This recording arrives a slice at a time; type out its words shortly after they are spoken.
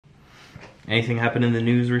Anything happened in the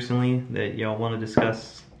news recently that y'all want to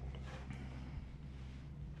discuss?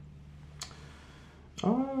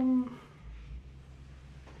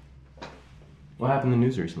 What happened in the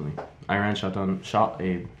news recently? Iran shot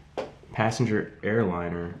a passenger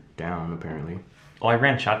airliner down, apparently. Oh,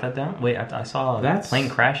 Iran shot that down? Wait, I saw a That's- plane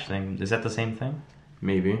crash thing. Is that the same thing?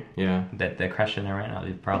 Maybe, yeah. That crashed in Iran? Oh,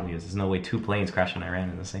 it probably is. There's no way two planes crash in Iran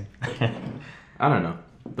in the same. I don't know.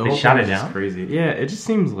 The They whole shot thing it is just down? crazy. Yeah, it just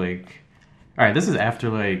seems like... Alright, this is after,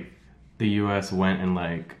 like, the U.S. went and,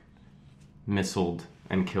 like, missiled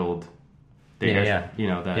and killed... Yeah. You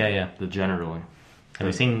know, that... Yeah. The general. Have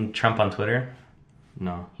you seen Trump on Twitter?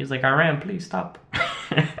 No. He's like, Iran, please stop.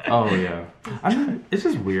 Oh, yeah. I mean, it's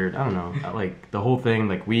just weird. I don't know. Like, the whole thing,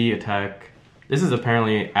 like, we attack... This is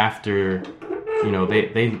apparently after... You know,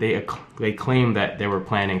 they claim that they were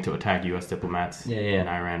planning to attack U.S. diplomats in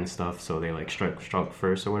Iran and stuff, so they, like, struck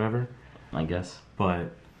first or whatever. I guess.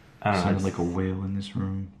 But, I don't know. Sounded like a whale in this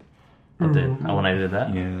room. When I did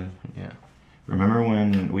that? Yeah. Yeah. Remember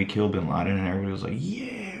when we killed Bin Laden and everybody was like,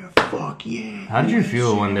 yeah, fuck yeah. How did you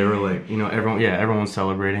feel when they were like, you know, everyone was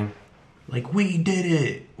celebrating? Like, we did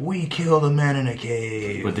it. We killed a man in a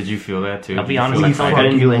cave. But did you feel that too? I'll be Did you honest, feel I We felt like I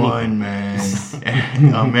didn't do fucking anything.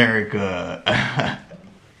 won, man. America.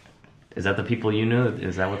 Is that the people you knew?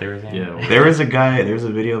 Is that what they were saying? Yeah. There's a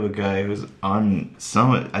video of a guy who was on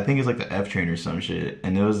I think it's like the F train or some shit,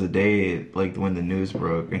 and it was the day like when the news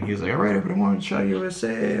broke, and he was like, all right, everyone, shout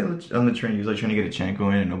USA on the train. He was like trying to get a Chanko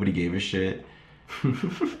in, and nobody gave a shit.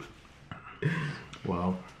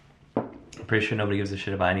 Wow. I'm pretty sure nobody gives a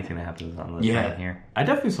shit about anything that happens on the Yeah. train here. I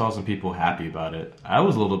definitely saw some people happy about it. I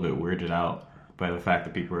was a little bit weirded out by the fact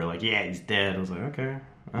that people were like, yeah, he's dead. I was like, okay.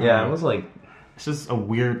 Yeah, it was like... It's just a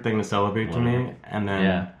weird thing to celebrate to me. Whatever. And then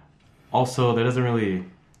Yeah. also, that doesn't really...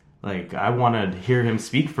 Like, I want to hear him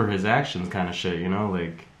speak for his actions kind of shit, you know?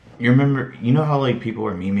 Like... You know how like people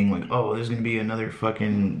are memeing like, oh, there's gonna be another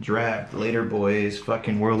fucking draft later, boys,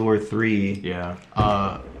 fucking World War III. Yeah.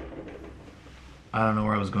 I don't know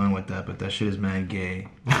where I was going with that, but that shit is mad gay.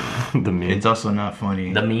 The meme. It's also not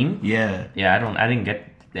funny. The meme? Yeah. Yeah, I didn't get...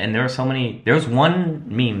 And there were so many... There was one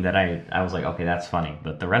meme that I was like, okay, that's funny.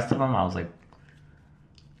 But the rest of them, I was like,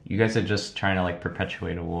 you guys are just trying to like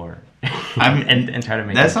perpetuate a war. I mean, and try to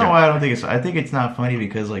make That's it not joke. why I don't think it's... I think it's not funny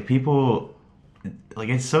because like people... Like,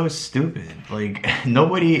 it's so stupid. Like,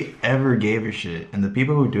 nobody ever gave a shit. And the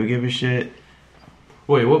people who do give a shit...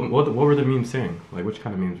 Wait, what were the memes saying? Like, which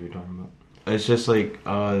kind of memes were you talking about? It's just like,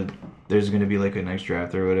 there's gonna be like a next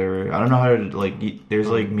draft or whatever. I don't know how to, like, there's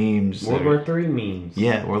like memes. World War III memes.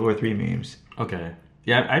 Yeah, World War III memes. Okay.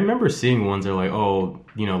 Yeah, I remember seeing ones that are like, oh,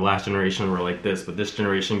 you know, last generation were like this, but this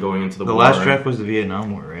generation going into the The war... last draft was the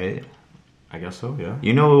Vietnam War, right? I guess so, yeah.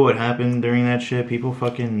 You know what happened during that shit? People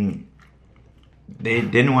fucking... They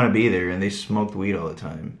didn't want to be there, and they smoked weed all the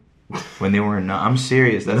time. When they weren't... I'm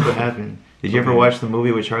serious, that's what happened. Did you ever Okay. watch the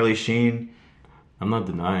movie with Charlie Sheen? I'm not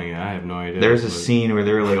denying it. I have no idea. There's a but- scene where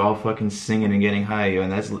they were like all fucking singing and getting high, yo,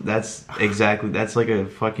 and that's like a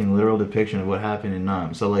fucking literal depiction of what happened in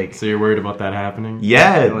Nam. So like... So you're worried about that happening?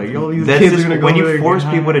 Yeah, Like, yo, these that's kids are just, gonna go when there you and force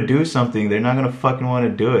get people high. to do something, they're not gonna fucking want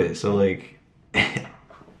to do it. So like,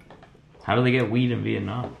 How do they get weed in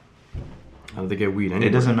Vietnam? How did they get weed it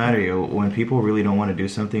anyway? doesn't matter, yo. When people really don't want to do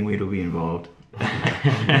something, weed will be involved.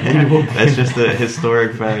 That's just a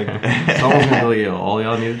historic fact. Someone's gonna be like, yo, all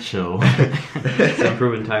y'all need to chill. It's been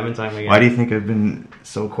proven time and time again. Why do you think I've been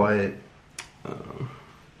so quiet?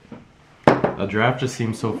 A draft just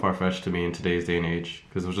seems so far-fetched to me in today's day and age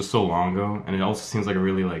because it was just so long ago, and it also seems like a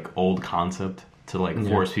really like old concept to like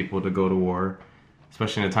force people to go to war,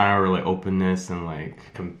 especially in a time where like openness and like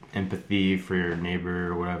empathy for your neighbor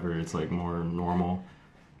or whatever, it's like more normal.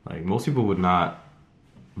 Like most people would not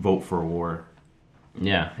vote for a war.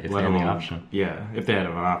 Yeah, if they let had the alone- option. Yeah, if they had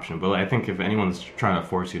an option. But like, I think if anyone's trying to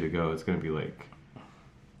force you to go, it's gonna be like,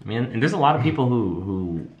 I mean, and there's a lot of people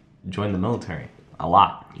who join the military. A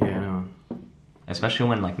lot. yeah, no. Especially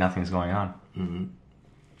when like nothing's going on. Mm-hmm.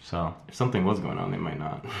 So, If something was going on, they might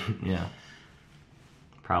not. yeah.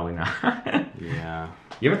 Probably not. Yeah.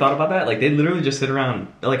 You ever thought about that? Like, they literally just sit around,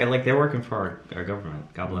 like they're working for our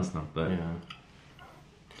government. God bless them. But Yeah.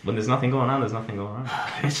 when there's nothing going on, there's nothing going on.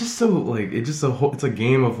 It's just so like it's a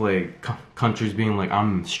game of like countries being like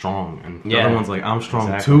I'm strong and the Yeah. other one's like I'm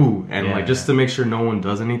strong Exactly. too, and Yeah, like just to make sure no one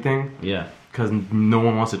does anything Yeah. because no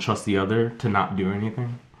one wants to trust the other to not do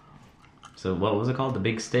anything. So what was it called? The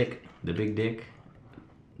big stick? The big dick?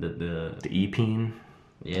 The The E-peen.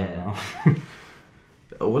 yeah.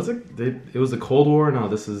 What is it? It was the Cold War. No,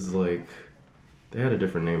 this is like they had a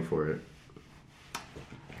different name for it.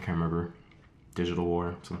 I can't remember. Digital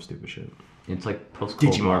war, some stupid shit. It's like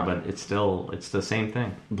post-Cold War, Digimon. but it's the same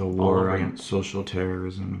thing. The All war over on again. social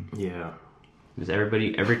terrorism. Yeah. Because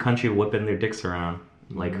every country whipping their dicks around.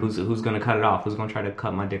 Like, who's gonna cut it off? Who's gonna try to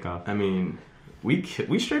cut my dick off? I mean, we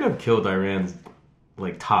straight up killed Iran's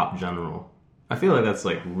like top general. I feel like that's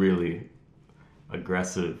like really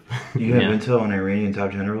aggressive. You have Yeah. intel on Iranian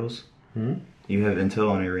top generals? You have intel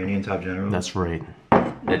on Iranian top generals? That's right.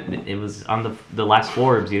 It was on the last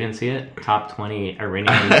Forbes. You didn't see it? Top 20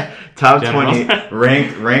 Iranian. Top Generals. 20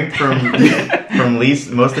 ranked from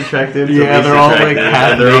least most attractive to Yeah, least they're all, like, attractive.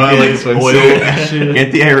 half And they're all like naked, oil and swimsuit. shit.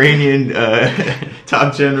 Get the Iranian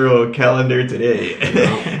top general calendar today.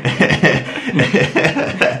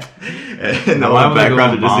 And Why all would the they go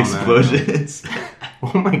background and are just bomb that? explosions.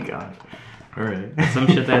 Oh my god. All right. Some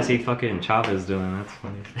shit that I see fucking Chavez doing. That's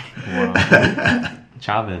funny. Wow.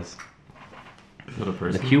 Chavez. What a The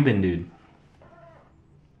person. Cuban dude.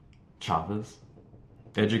 Chavez.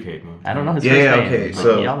 Educate me. I don't know his Yeah, first yeah, name. okay. but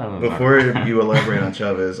So y'all know who I'm before talking about. you elaborate on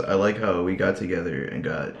Chavez, I like how we got together and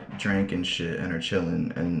got drank and shit and are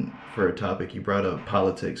chilling. And for a topic, you brought up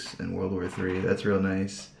politics in World War III. That's real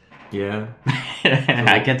nice. Yeah.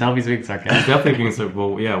 I can't tell if he's being sarcastic. Definitely being so.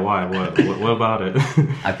 Well, yeah. Why? What about it?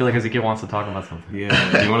 I feel like Ezekiel wants to talk about something. Yeah.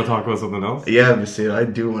 Do you want to talk about something else? Yeah, Basil, I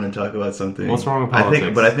do want to talk about something. What's wrong with I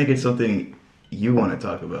politics? think it's something you want to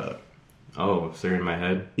talk about. Oh, so you're in my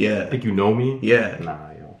head. Yeah. I think you know me. Yeah.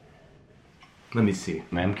 Nah, yo. Let me see.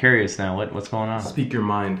 Man, I'm curious now. What's going on? Speak your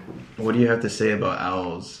mind. What do you have to say about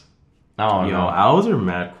owls? Oh Yo, no. owls are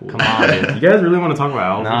mad cool. Come on, dude. You guys really want to talk about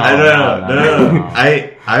owls? No. I don't know.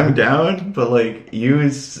 no. I'm down, but like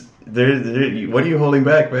what are you holding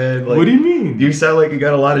back, man? Like, What do you mean? You sound like you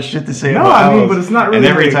got a lot of shit to say No, about I mean, owls. but it's not really And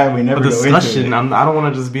every like time we never a go discussion. into it. I don't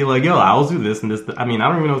want to just be like, yo, owls do this and this. I mean, I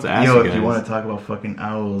don't even know what to ask Yo, you if guys. you want to talk about fucking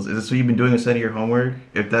owls, is this what you've been doing instead of your homework?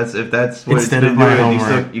 If that's what Instead it's of been my doing,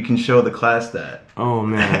 homework. you can show the class that. Oh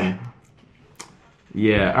man.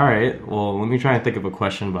 Yeah. All right. Well, let me try and think of a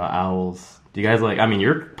question about owls. Do you guys like? I mean,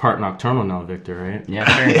 you're part nocturnal now, Victor, right? Yeah,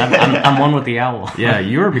 sure. I'm one with the owl. Yeah,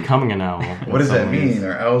 you are becoming an owl. What does that mean?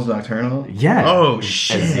 Are owls nocturnal? Yeah. Oh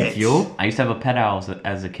shit. Ezekiel. I used to have a pet owl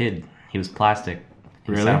as a kid. He was plastic.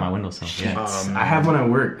 He Really? sat on my windowsill. Yeah. I have one at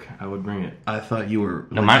work. I would bring it. I thought you were.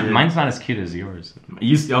 No, legit. mine's not as cute as yours. Oh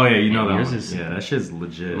yeah, you know that. yours One. is- Yeah, that shit's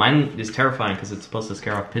legit. Mine is terrifying because it's supposed to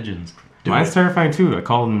scare off pigeons. Mine's terrifying too. I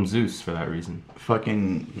call him Zeus for that reason.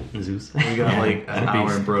 Fucking. Zeus. We got like an a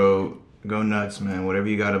beast. hour, bro. Go nuts, man. Whatever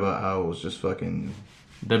you got about owls, just fucking.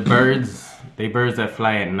 The birds that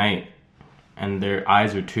fly at night, and their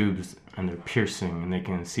eyes are tubes, and they're piercing, and they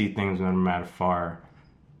can see things no matter far.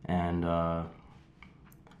 And there's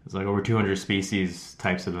like over 200 species,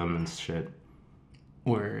 types of them and shit.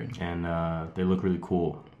 Word. And they look really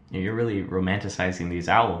cool You're really romanticizing these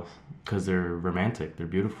owls. because they're romantic. They're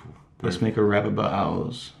beautiful. Let's make a rap about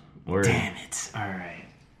owls. Word. Damn it! All right.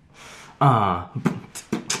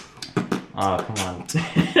 Oh, come on.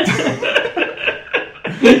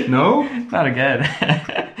 No. Not again.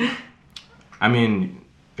 I mean,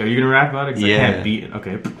 are you gonna rap about it? 'Cause Yeah. I can't beat it.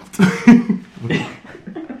 Okay.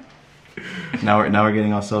 Now we're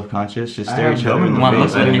getting all self-conscious. Just I stare have each other gum in in the my Come on,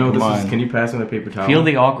 face. mouth. I didn't know Come this was. on. Can you pass me the paper towel? Feel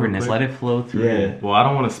the real awkwardness. quick? Let it flow through. Yeah. Well, I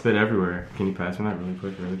don't want to spit everywhere. Can you pass me that really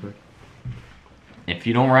quick? Really quick. If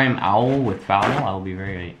you don't rhyme owl with foul, I'll be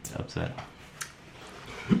very upset.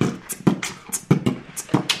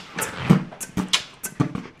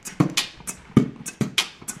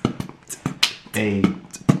 Hey,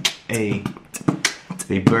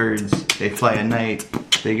 they birds, they fly at night,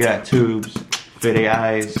 they got tubes for their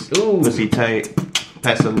eyes, Ooh. pussy tight,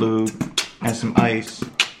 pass a lube, and some ice,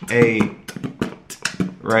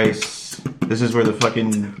 rice. This is where the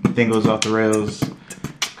fucking thing goes off the rails,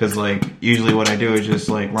 cause like, usually what I do is just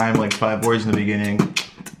like rhyme like 5 words in the beginning,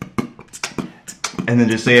 and then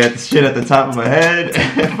just say shit at the top of my head.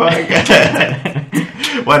 Fuck.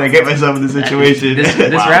 Why'd I get myself in this situation? This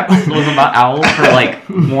Wow. rap was about owls for like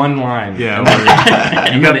one line. Yeah, And word.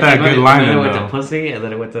 then- You got that good line And then in, it went though. to pussy, and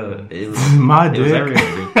then it went to... It was, My it was dick.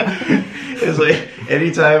 everything. It's like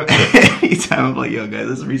anytime I'm like, yo guys,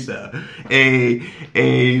 let's freestyle.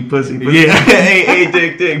 A pussy, Yeah. a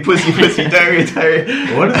dick, pussy, tire.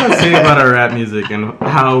 What does that say about our rap music and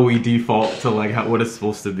how we default to like what it's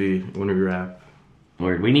supposed to be when we rap?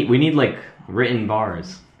 Word. We need like written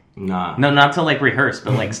bars. Nah. No, not to like rehearse,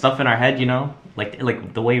 but like stuff in our head, you know? Like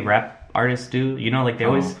the way rap artists do, you know? Like they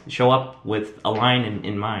always show up with a line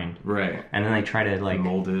in mind. Right. And then they try to like...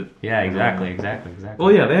 Mold it. Yeah, exactly.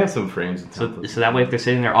 Well, yeah, they have some frames. And So templates. that way if they're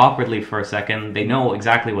sitting there awkwardly for a second, they know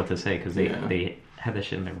exactly what to say because Yeah. they have that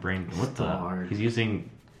shit in their brain. What So the? hard. He's using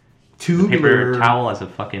Tubular. paper towel as a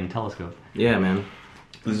fucking telescope. Yeah, man.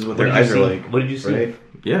 This is what What their did you eyes are see? like. What did you see? Right?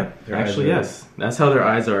 Yeah, Their eyes actually, are- yes. That's how their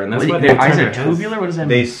eyes are, and that's why Their eyes are turn their heads. tubular. What does that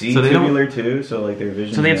They mean? see So they don't- tubular too, so like their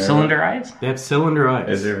vision. So they have cylinder eyes. They have cylinder eyes.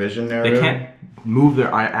 Is their vision narrow? They can't move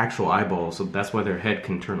their actual eyeballs, so that's why their head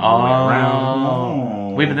can turn all the way around. Oh.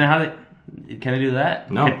 Wait, but then how can they do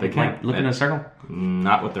that? No, Can- they can't. Like, look in a circle.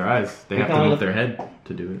 Not with their eyes. They have can to only move look- their head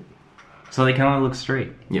to do it. So they can only look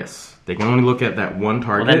straight. Yes, they can only look at that one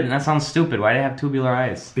Well, target that sounds stupid. Why do they have tubular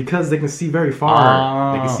eyes? because they can see very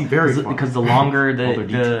far. They can see very far. Because the longer All their the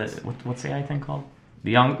details. what's the eye thing called?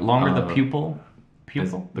 The longer the pupil.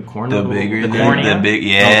 The cornea, The bigger The cornea? the big, No,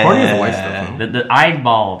 yeah. cornea is the white stuff. The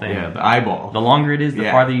eyeball thing. Yeah, the eyeball. The longer it is, the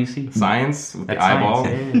Yeah. farther you see. Science with the That's eyeball.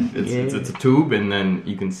 science, yeah. It's a tube, and then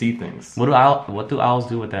you can see things. What do owls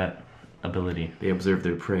do with that ability? They observe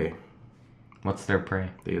their prey. What's their prey?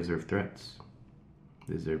 They observe threats.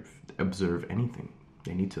 They observe anything.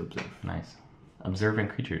 They need to observe. Nice.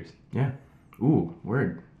 Observant creatures. Yeah. Ooh,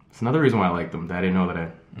 word. It's another reason why I like them. That I didn't know that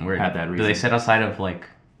I Weird. had that reason. Do they sit outside of like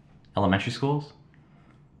elementary schools?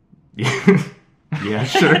 Yeah,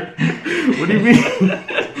 sure. What do you mean?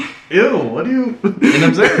 Ew, what do you... And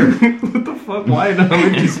observe. What the fuck? Why in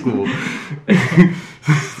elementary school?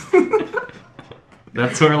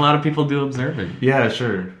 That's where a lot of people do observing. Yeah,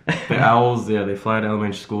 sure. The owls, yeah, they fly to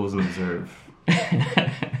elementary schools and observe.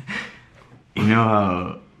 You know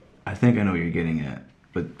how I think I know what you're getting at,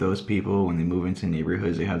 but those people when they move into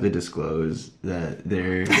neighborhoods, they have to disclose that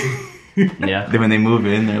they're Yeah. then when they move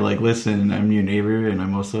in, they're like, "Listen, I'm your neighbor, and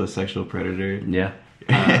I'm also a sexual predator." Yeah.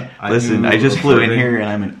 Listen, do I just flew in observing. here, and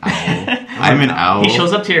I'm an owl. I'm an owl. He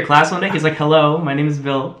shows up to your class one day. He's like, "Hello, my name is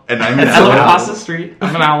Bill. and I'm an I live owl. across the street.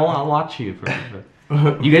 I'm an owl. I'll watch you forever."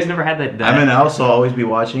 You guys never had that? I'm an owl, so I'll always be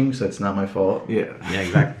watching, so it's not my fault. Yeah. Yeah,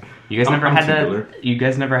 exactly. You guys I'm- never I'm had tubular. that. You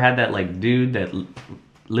guys never had that like dude that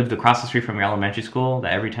lived across the street from your elementary school.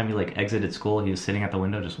 That every time you like exited school, he was sitting at the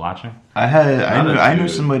window just watching. I knew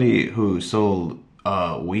dude. somebody who sold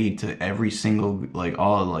weed to every single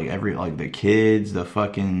the kids, the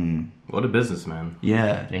fucking What a businessman.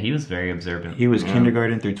 yeah. Yeah, he was very observant. He was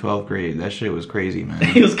kindergarten through 12th grade. That shit was crazy, man.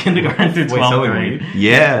 He was kindergarten through Wait, 12th selling grade. weed?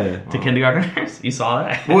 Yeah. To kindergartners? You saw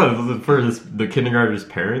that? What, for the kindergartner's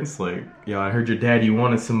parents? Like, yo, I heard your dad, you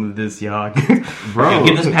wanted some of this, y'all. Bro.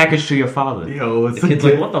 Give this package to your father. Yo, it's The kid's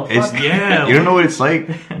like, what the It's fuck? Yeah. You don't know what it's like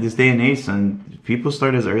this day and age, son. People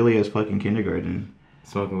start as early as fucking kindergarten.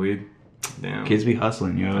 Smoking weed? Damn. Kids be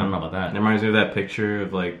hustling, yo. I don't know about That that. reminds me of that picture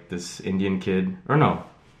of, like, this Indian kid. Or no,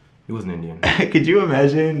 he wasn't Indian. Could you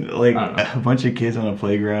imagine like I don't know. a bunch of kids on a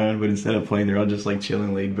playground, but instead of playing, they're all just like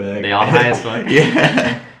chilling, laid back. They all high as fuck.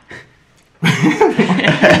 Yeah.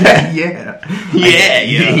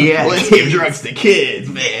 Yeah. Yeah. Let's give drugs to kids,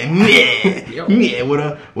 man. Yeah. Yeah.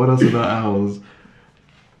 What else about owls?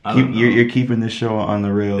 I don't know. You're keeping this show on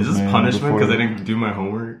the rails. Is this man, punishment because I before- didn't do my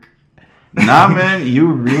homework? Nah, man. You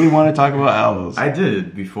really want to talk about owls, I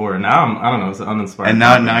did before. Now I don't know, it's uninspired. and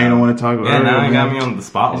now you don't want to talk about. Yeah, now you got man. me on the 'Cause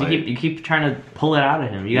spotlight. You keep trying to pull it out of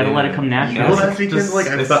him. You gotta Yeah. let it come naturally. Yeah. Well, It's that's because just- like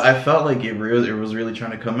I it's- felt like it was really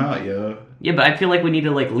trying to come out, yo. Yeah, but I feel like we need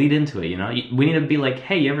to like lead into it. You know, we need to be like,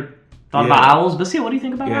 "Hey, you ever thought Yeah. about owls, Basile? What do you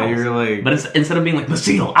think about Yeah, owls?" you're like- but instead of being like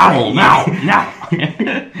Basile, owl now.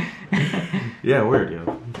 Yeah, weird,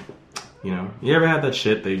 yo. You know, you ever had that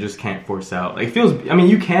shit that you just can't force out? Like, it feels. I mean,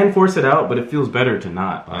 you can force it out, but it feels better to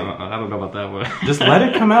not. Like, I don't know about that one. just let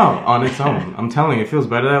it come out on its own. I'm telling you, it feels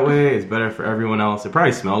better that way. It's better for everyone else. It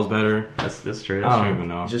probably smells better. That's true. I That's don't true. even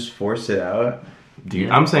know. Just force it out. Dude,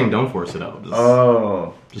 Yeah. I'm saying don't force it out. Just,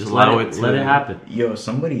 Oh, Just allow let it, to- let it happen. yo,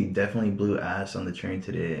 somebody definitely blew ass on the train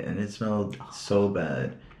today, and it smelled so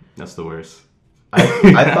bad. That's the worst.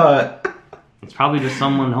 I thought, It's probably just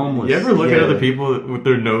someone homeless. You ever look at Yeah. other people with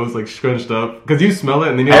their nose like scrunched up? Because you smell it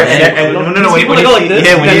and then you And- like, and- no, These wait, people when that go you like see- this,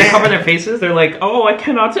 yeah, and when then you- they cover their faces. They're like, "Oh, I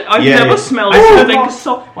cannot. I've Yeah, never yeah. smelled I it. smell Think it.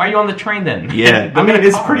 so. Why are you on the train then?" yeah. I mean,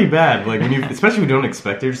 it's pretty bad. Like when you, especially when you don't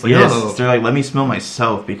expect it, you're just like, Yes, oh. they're like, let me smell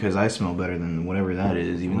myself because I smell better than whatever that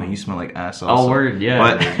is, even though you smell like ass. Oh, Also. word, yeah.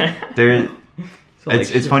 But there, So, like,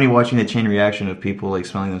 it's funny watching the chain reaction of people like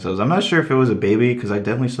smelling themselves. I'm not sure if it was a baby because I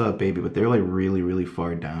definitely saw a baby, but they were like really, really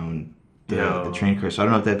far down the train car. So I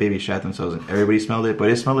don't know if that baby shat themselves and everybody smelled it, but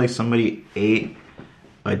it smelled like somebody ate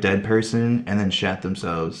a dead person and then shat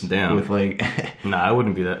themselves. Damn. With like, Nah, I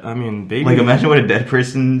wouldn't be that. I mean, baby. like imagine what a dead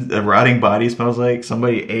person, a rotting body smells like.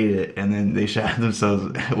 Somebody ate it and then they shat themselves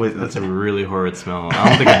with. That's a really horrid smell. I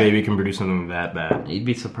don't think a baby can produce something that bad. You'd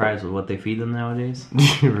be surprised with what they feed them nowadays.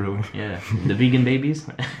 Really? Yeah, the vegan babies.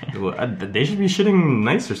 Well, they should be shitting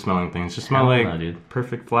nicer smelling things. Just smell Hell like no, dude.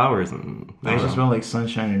 perfect flowers and They just smell like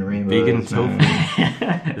sunshine and rainbows. Vegan man.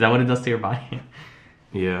 tofu. Is that what it does to your body?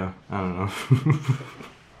 Yeah, I don't know.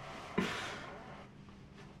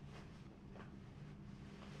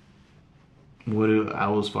 What do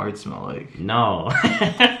owls' farts smell like? No.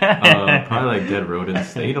 Probably like dead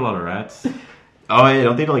rodents. They eat a lot of rats. Oh yeah,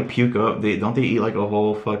 don't they like puke up? Don't they eat like a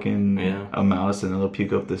whole fucking Yeah. a mouse and then they'll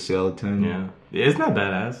puke up the skeleton? Yeah, isn't that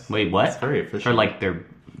badass? Wait, what? It's very efficient. Or like they're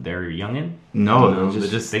youngin? No, No, they they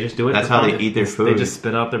just They just do it. that's for how fun? they eat their food. They just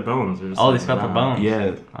spit out their bones. They're just Oh, they like, spit out their nah. bones.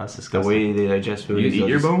 Yeah, Oh, that's the disgusting. way they digest food. You is eat they'll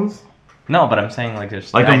your just- bones? No, but I'm saying like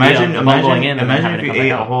there's Like the idea imagine, of the bone going imagine, in and then imagine having if to you come ate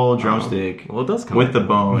back a out. whole drumstick Well, it does come with back the out.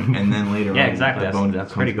 bone, and then later Yeah, on exactly. the bone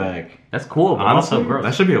That's comes pretty cool. back. That's cool, but Honestly, also gross.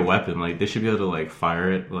 that should be a weapon. Like they should be able to like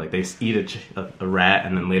fire it. Like they eat a rat,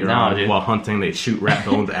 and then later No, on, dude. while hunting, they shoot rat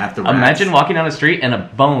bones after rats. Imagine walking down the street and a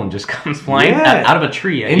bone just comes flying Yeah. out of a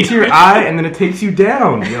tree at into you. your eye, and then it takes you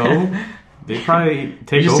down, yo. They probably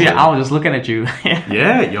take You just over. see an owl just looking at you.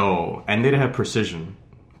 Yeah, yo, and they'd have precision.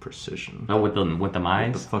 Oh, with them The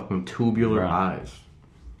eyes. fucking tubular Bro. eyes.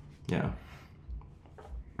 Yeah.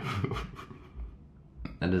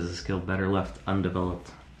 That is a skill better left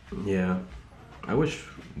undeveloped. Yeah. I wish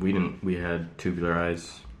we had tubular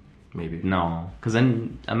eyes. Maybe. No, because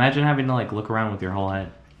then imagine having to like look around with your whole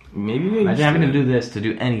head. Maybe they Imagine used having to to do this to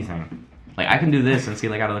do anything. Like I can do this and see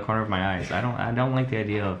like out of the corner of my eyes. I don't like the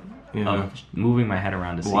idea of moving my head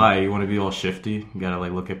around to see. Why? You want to be all shifty? You gotta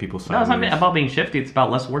like look at people No, it's sideways. not about being shifty. It's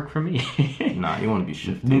about less work for me. Nah, you want to be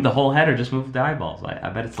shifty. Move the whole head or just move the eyeballs. I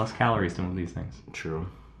bet it's less calories to move these things. True.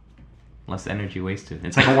 Less energy wasted.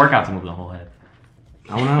 It's like a workout to move the whole head.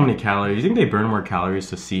 I wonder how many calories. You think they burn more calories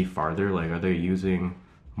to see farther? Like, are they using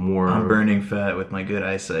more? I'm burning fat with my good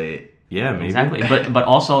eyesight. Yeah, maybe. Exactly. But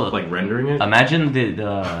also Like rendering it. imagine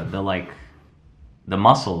the like the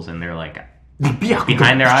muscles in their like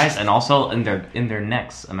behind their eyes and also in their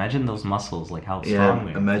necks. Imagine those muscles, like how strong Yeah,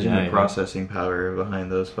 they are. imagine Yeah, the yeah. processing power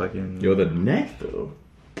behind those fucking. Yo, the neck though.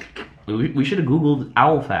 We should have googled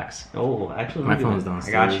owl facts. Oh, actually, My let me do phone's that.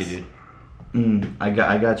 downstairs. I got you, dude.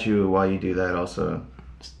 I got you while you do that also.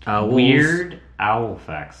 Owls. Weird owl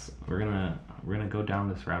facts. We're gonna go down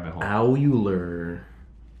this rabbit hole. Owlular.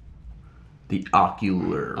 The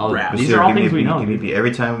ocular Oh, wrap. these So are all give me things a we beat, know, give me a dude. beat.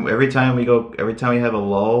 Every time we have a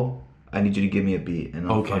lull, I need you to give me a beat, and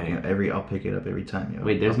I'll Okay. I'll pick it up every time. Yo.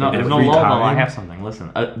 Wait, there's I'll no pick it there's up no every lull time. though. I have something.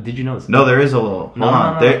 Listen, did you know this? No, there is a lull. Hold no,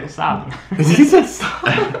 on. no, There- stop. He said stop.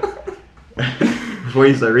 Before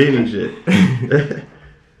you start reading shit.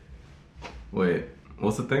 Wait,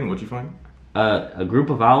 what's the thing? What'd you find? A group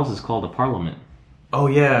of owls is called a parliament. Oh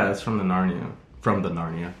yeah, it's from the Narnia. From the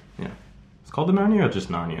Narnia. Yeah. It's called the Narnia or just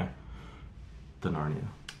Narnia? The Narnia.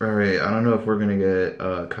 All right, I don't know if we're gonna get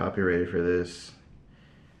copyrighted for this,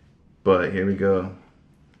 but here we go.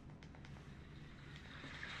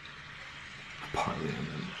 Parliament.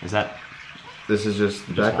 Is that This is just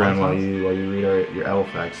background while you read your owl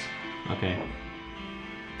facts. okay?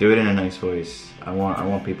 Do it in a nice voice. I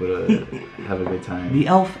want people to have a good time. The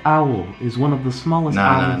elf owl is one of the smallest No.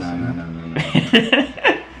 owls.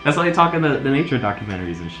 That's how they talk in the nature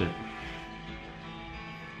documentaries and shit.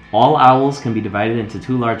 All owls can be divided into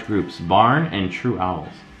two large groups: barn and true owls.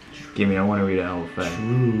 Give me. I want to read an owl fact.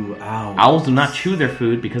 True owl. Owls do not chew their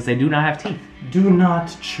food because they do not have teeth. Do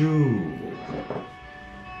not chew.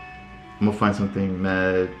 I'm gonna find something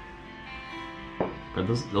mad. But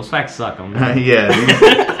those facts suck. Yeah.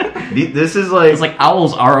 This is like. It's like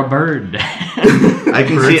owls are a bird. I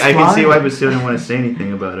can see why Basil didn't want to say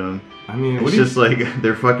anything about them. I mean, It's just like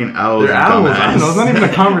they're fucking owls. they're and owls. I dumbasses. don't know. It's not even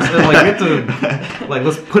a conversation. Like, we have to, like,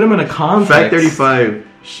 let's put them in a context. Fact 35.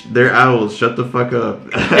 They're owls. Shut the fuck up.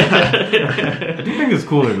 I do think it's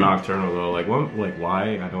cool they're nocturnal though. Like,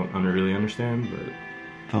 why? I don't really understand, but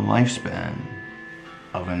The lifespan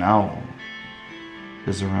of an owl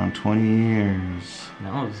is around 20 years.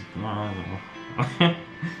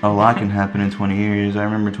 A lot can happen in 20 years. I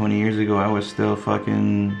remember 20 years ago, I was still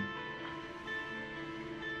fucking,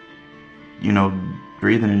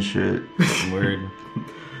 breathing and shit. Word.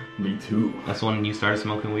 me too. That's when you started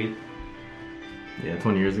smoking weed? Yeah,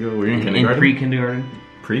 20 years ago. Were you in In kindergarten? pre-kindergarten?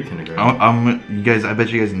 Pre-kindergarten. You guys, I bet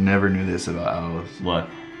you guys never knew this about owls. What?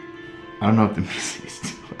 I don't know if the music is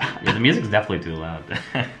too loud. Yeah, the music's definitely too loud.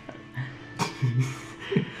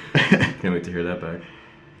 Can't wait to hear that back.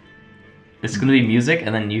 It's gonna be music,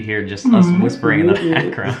 and then you hear just us whispering in the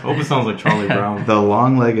background. Hope it sounds like Charlie Brown. The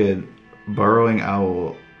long-legged burrowing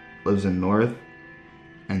owl lives in North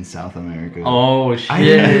and South America. Oh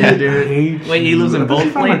shit! Dude. Wait, he lives in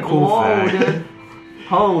both places. Cool Whoa, fact. dude!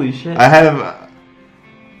 Holy shit! I have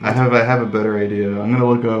a better idea. I'm gonna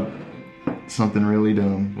look up something really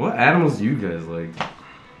dumb. What animals do you guys like?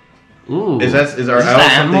 Ooh. Is our Is this owl the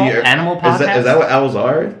something? animal Is that podcast? what owls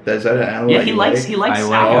are? Is that an animal? Yeah, that he you likes I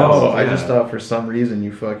like owls. Oh, I Yeah. just thought for some reason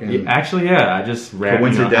you fucking Actually, yeah, I just read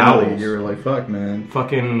coincidentally owls. you were like, fuck, man.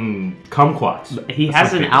 Fucking kumquats. He That's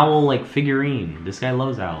has my an favorite. owl like figurine. This guy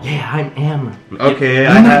loves owls. Yeah, I am. Okay,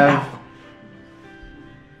 I have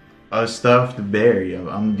a stuffed bear.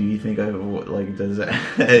 Do you think I like? Does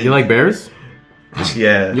that? You like bears?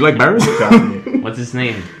 Yeah. You like bears? What's his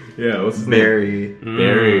name? Yeah, what's his Barry.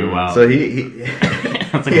 Barry, wow. So he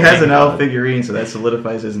That's like he a has an big owl dog. figurine, so that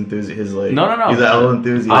solidifies his enthusiasm. His like No. he's an owl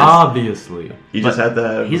enthusiast. Obviously. You just have to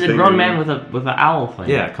have. He's a figurine. grown man with an owl thing.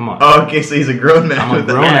 Yeah, come on. Oh, okay, so he's a grown man. I'm a with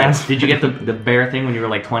grown an man. owl. Yes. Did you get the bear thing when you were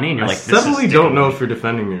like 20 and you're I like, this suddenly is don't know if you're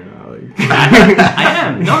defending me or not. Like, I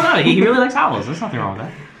am. No, he really likes owls. There's nothing wrong with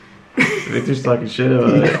that. Victor's talking shit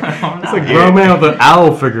about it. it's a grown man with an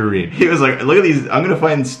owl figurine. He was like, "Look at these. I'm gonna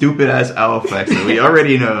find stupid ass owl facts that we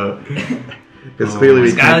already know." Because clearly we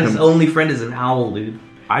This guy's can't. only friend is an owl, dude.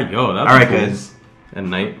 That's All right, cool. guys. At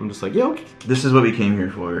night, I'm just like, yeah, okay. This is what we came here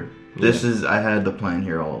for. This Yeah. is. I had the plan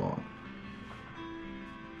here all along.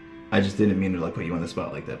 I just didn't mean to like put you on the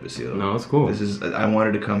spot like that, Basile. No, it's cool. This is. I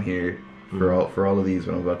wanted to come here for all of these.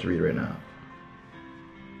 What I'm about to read right now.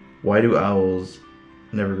 Why do owls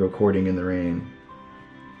never go courting in the rain?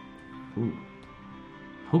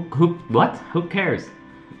 What? Who cares?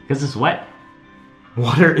 Because it's wet.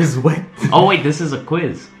 Water is wet. Oh wait, this is a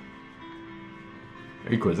quiz.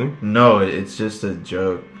 Are you quizzing? No, it's just a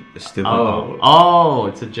joke. A stupid. Oh,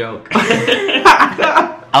 it's a joke.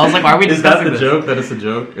 I was like, why are we Is that discussing the this? joke that it's a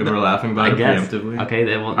joke and we're laughing about I it guess. preemptively? Okay,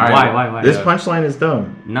 then, well, right. why? This Yeah. punchline is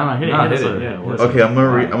dumb. No, hit it. No, hit hit us it, with yeah, Hit what us is with Okay, I'm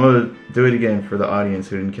Why? gonna do it again for the audience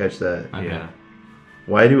who didn't catch that. Okay. Yeah.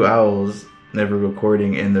 Why do owls never go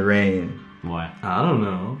courting in the rain? Why? I don't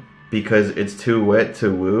know. Because it's too wet to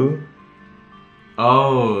woo.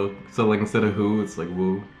 Oh, so like instead of who, it's like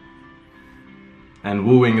woo. And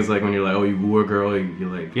wooing is like when you're like, oh, you woo a girl, you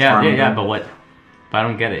like. Yeah, charm them. but what? But I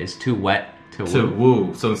don't get it. It's too wet to To woo.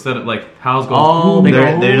 woo. So instead of like, how's going? Oh, woo, they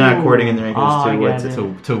go, They're not "Ooh." courting in the rain because Oh, it's too I wet get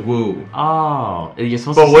it. to woo. Oh, you're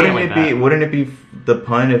supposed But to say wouldn't it it like be? that. Wouldn't it be the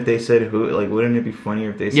pun if they said who? Like, wouldn't it be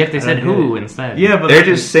funnier if they? Yeah, if they said I don't who get it. instead. Yeah, but They're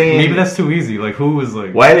just saying- maybe that's too easy. Like who is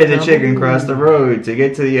like? Why did the chicken cross the road to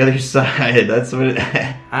get to the other side? That's what.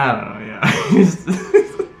 I don't know. Yeah.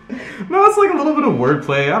 No, it's like a little bit of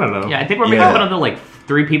wordplay. I don't know. Yeah, I think we're making Yeah. fun of the like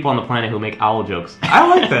 3 people on the planet who make owl jokes. I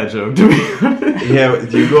like that joke. To be honest. Yeah,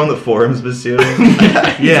 do you go on the forums, Basile?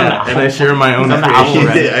 Yeah, and I share my own He's on the owl creation.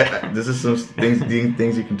 Reddit. This is some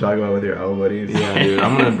things you can talk about with your owl buddies. Yeah, dude,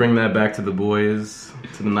 I'm gonna bring that back to the boys,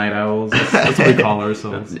 to the night owls. That's what we call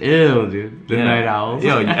ourselves. Ew, dude. The Yeah. night owls.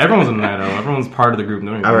 Yo, everyone's a night owl. Everyone's part of the group.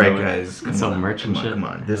 Don't even All right, know it. guys. Come Some on, merch and come on, shit. come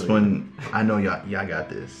on. This one, I know y'all got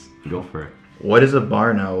this. Go for it. What is a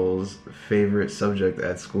barn owl's favorite subject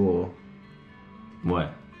at school?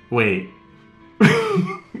 What? Wait.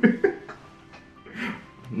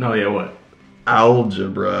 No, yeah, what?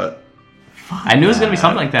 Algebra. I knew it was gonna be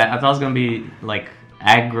something like that. I thought it was gonna be like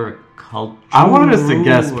agriculture. I wanted us to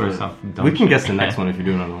guess, or but something. dumb we can shit. guess the next one if you're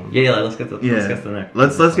doing another one. Yeah, let's get the Yeah. let's get the next.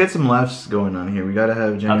 Let's get some laughs going on here. We gotta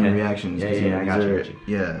have genuine Okay. reactions. Yeah, 'cause, yeah, I these got you, are- got you.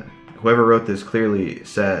 Yeah. Whoever wrote this clearly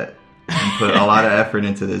sat and put a lot of effort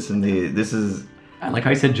into this, and this is. I like how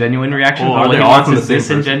you said genuine reaction. Oh, but are like they he all wants from the us same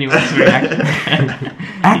disingenuous reaction.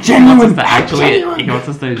 Act He wants us to actually. He wants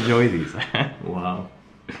us to enjoy these. Wow.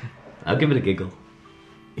 I'll give it a giggle.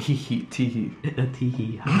 Hee hee tee hee. A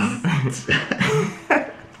tee-hee.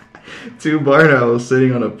 Two barn owls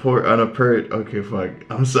sitting on a perch. Okay, fuck.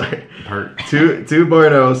 I'm sorry. Pert. Two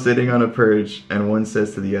barn owls sitting on a perch, and one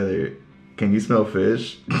says to the other, "Can you smell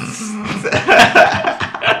fish?" Wait,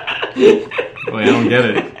 I don't get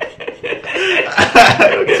it.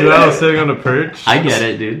 Two owls sitting on a perch. I get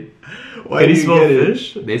it, dude. Why Can do you you smell get it?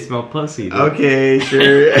 fish? They smell pussy. Dude. Okay,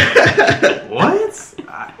 sure. What?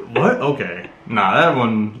 What? Okay. Nah, that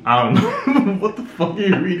one, I don't know. What the fuck are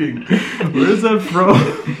you reading? Where's that from?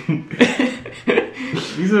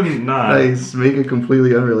 These are not. Nice. Make it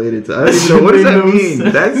completely unrelated to. I don't even know what does that Made no mean.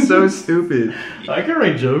 sense. That's so stupid. I can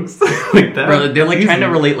write jokes like that. Bro, they're like Easy. trying to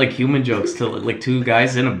relate like human jokes to like 2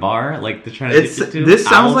 guys in a bar. Like they're trying to. It's two this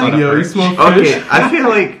sounds owls like on a yo, you perch. smell Okay, fish? I feel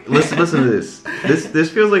like listen to this. This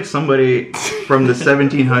feels like somebody from the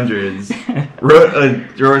 1700s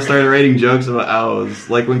started writing jokes about owls,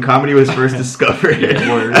 like when comedy was first discovered.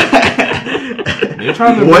 You're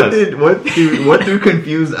trying to what do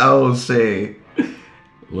confused owls say?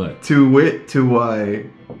 What? To wit to why?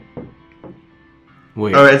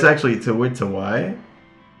 Wait. Oh, it's actually to wit to why.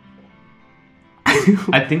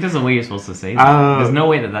 I think there's a way you're supposed to say that. There's no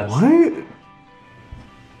way that's. What?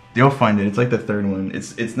 You'll find it. It's like the third one.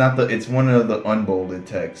 It's not the. It's one of the unbolded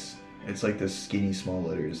texts. It's like the skinny small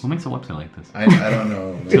letters. Who makes a website like this? I don't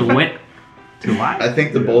know. man. To wit. To why? I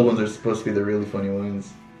think the bold ones are supposed to be the really funny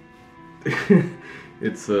ones.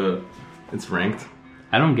 It's ranked.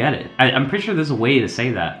 I don't get it. I'm pretty sure there's a way to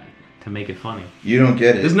say that to make it funny. You don't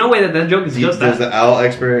get it. There's no way that joke is just There's that. the owl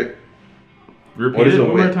expert. Repeat What is it a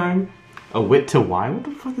one more wit? time. A wit to why? What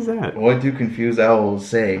the fuck is that? What do confused owls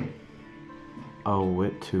say? A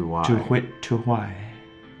wit to why? wit to why?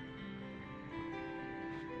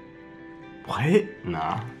 What?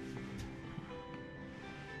 Nah.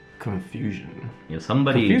 Confusion. Yeah,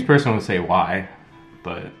 somebody. Confused person would say why,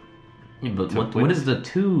 but Yeah, but To what wit. is the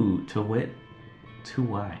to wit? To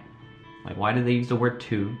why? Like, why do they use the word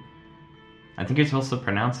to? I think you're supposed to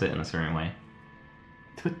pronounce it in a certain way.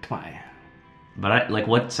 to why? But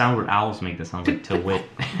what sound would owls make that sounds like to wit?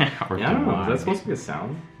 Or Yeah, I to don't know. why? Is that supposed to be a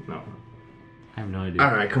sound? No. I have no idea.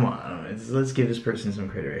 All right, come on. Let's give this person some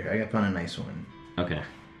credit here. I found a nice one. Okay.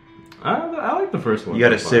 I like the first one. You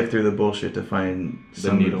gotta so far. sift through the bullshit to find The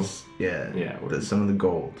some needle. Of this, yeah, Yeah, word. some of the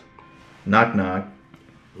gold. Knock knock.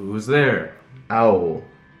 Who's there? Owl.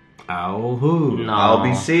 Owl who? No. I'll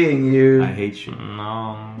be seeing you. I hate you.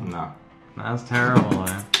 No. Nah. That's terrible,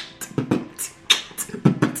 man.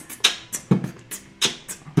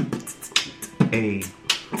 Hey,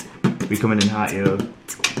 we coming in hot, yo.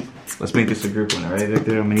 Let's make this a group one, alright,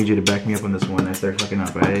 Victor? I'm gonna need you to back me up on this one. I start fucking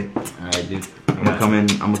up, alright? Alright, dude. I'm gonna come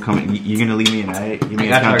in. You're gonna lead me in, alright? Give me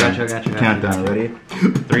I a got countdown. you, I got you. Countdown, ready?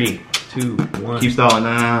 3, 2, 1. Keep stalling.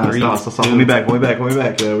 Nah, Three, stop. two. Hold me back. We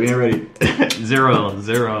ain't ready. 0.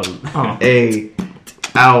 Hey,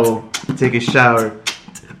 owl, take a shower.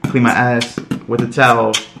 Clean my ass with a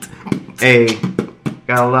towel. Hey,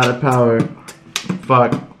 got a lot of power.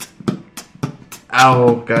 Fuck.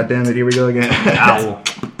 Owl, god damn it, here we go again. Owl.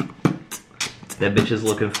 That bitch is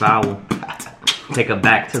looking foul. Take her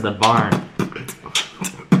back to the barn.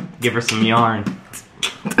 Give her some yarn.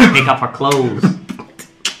 Take off her clothes.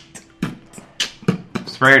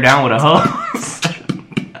 Spray her down with a hose.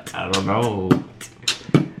 I don't know.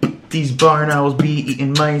 These barn owls be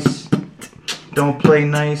eating mice. Don't play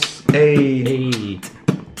nice. Hey, Hey.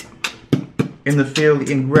 in the field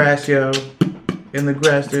eating grass, yo. In the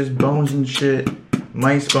grass there's bones and shit.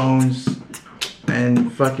 Mice bones.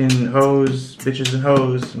 And fucking hoes, bitches and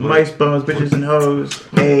hoes. Mice bones, bitches and hoes.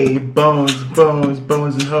 Hey, bones and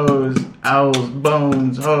hoes. Owls,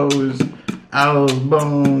 bones, hoes. Owls,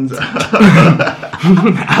 bones.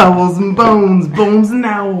 Owls and bones and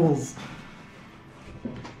owls.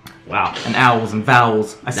 Wow. And owls and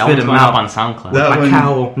vowels. I That spit one's them going up on out. SoundCloud. That My one-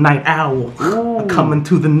 cowl, night owl. I come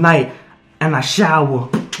into the night and I shower.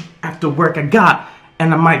 After work I got,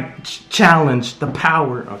 and I might challenge the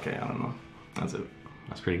power. Okay, I don't know. That's it.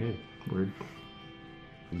 That's pretty good. Word.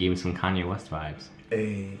 You gave me some Kanye West vibes.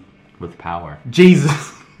 Hey. With power.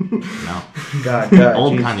 Jesus. No. God,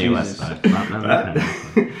 Old Jesus, Kanye West Jesus. vibes. Not new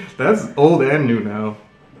Kanye West. That's old and new now.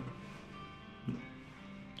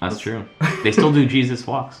 That's true. They still do Jesus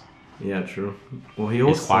walks. Yeah, true. Well, he His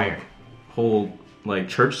also choir. hold like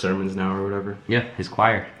church sermons now or whatever. Yeah, his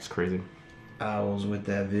choir. It's crazy. Owls with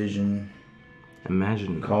that vision.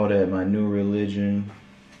 Imagine. Call that my new religion.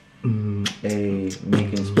 Hey,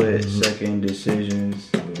 making split second decisions.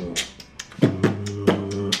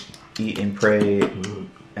 Eat and pray.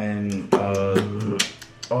 And,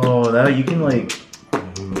 oh, that, you can like,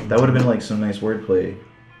 that would have been like some nice wordplay.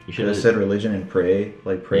 You Should have said religion and pray.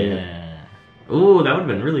 Like pray. Yeah. Ooh, that would have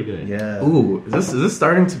been really good. Yeah. Ooh, is this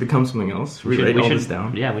starting to become something else? Should we write all this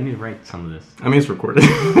down? Yeah, we need to write some of this. I mean, it's recorded.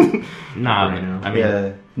 Nah, Right now. I mean,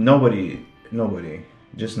 Yeah. Nobody.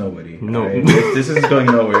 Just nobody. No. Alright? This is going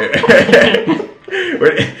nowhere.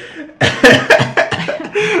 We're-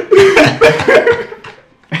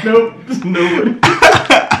 Nope, just nobody.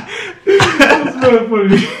 That's not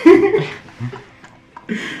funny.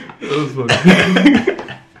 That was funny.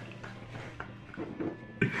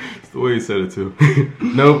 It's the way you said it too.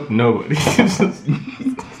 Nope, nobody.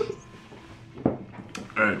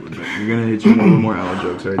 Alright, we're gonna hit you with more owl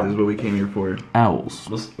jokes, alright? This is what we came here for. Owls.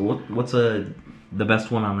 what's the best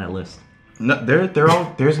one on that list? No, they're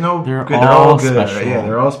all there's no They're good, all good. special. Yeah,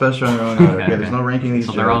 they're all special in their own order. Okay, Yeah, there's no ranking these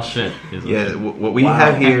So jokes. they're all shit. isn't Yeah, it? what we Wow.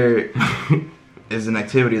 have here is an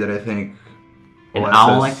activity that I think An lets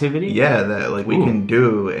owl us- activity? Yeah, that like we Ooh. can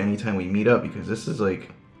do anytime we meet up because this is like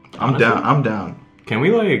I'm Honestly? down. I'm down. Can we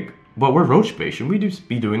like? But we're roach based. Shouldn't we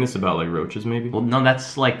be doing this about like roaches maybe? Well, no,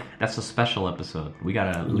 that's a special episode. We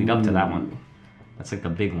gotta lead up to that one. That's like the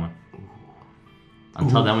big one.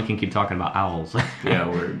 Until then, we can keep talking about owls. Yeah,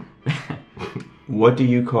 word. What do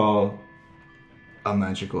you call a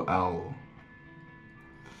magical owl?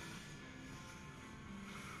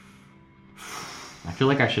 I feel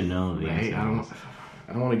like I should know the Right? answer.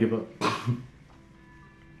 I don't want to give up.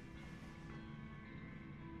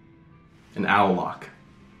 An owl lock.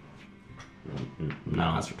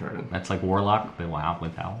 No, That's retarded. that's like Warlock, but wow,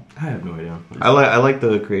 with owl. I have no idea. I like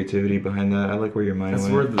the creativity behind that. I like where your mind That's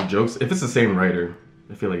went. where the jokes. If it's the same writer,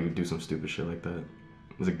 I feel like you would do some stupid shit like that.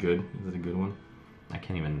 Is it good? Is it a good one? I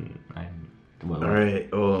can't even. All right.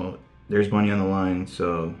 Oh, there's money on the line.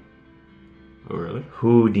 So Oh really?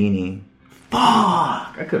 Houdini.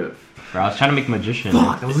 Fuck! I could have. Bro, I was trying to make magician.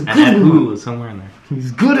 Fuck, that was a and good that one. who was somewhere in there.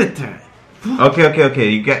 He's good at that. Okay.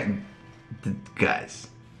 You got guys.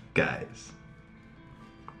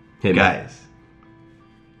 Hit me. Guys.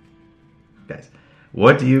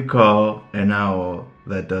 What do you call an owl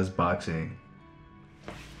that does boxing?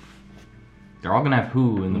 They're all gonna have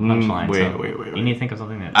who in the punchline. wait, so wait. You need to think of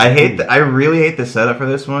something that. I really hate the setup for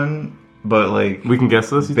this one, but like We can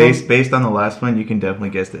guess this. You think? based on the last one, you can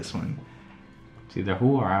definitely guess this one. It's either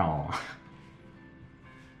who or owl.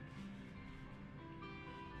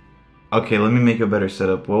 Okay, let me make a better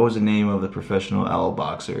setup. What was the name of the professional owl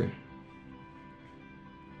boxer?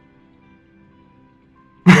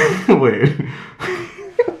 Wait.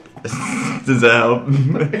 Does that help?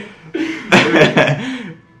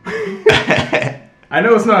 I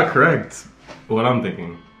know it's not correct. What I'm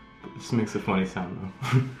thinking. It just makes a funny sound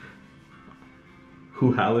though.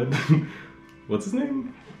 Who Halid? What's his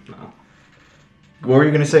name? No. What were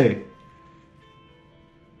you gonna say?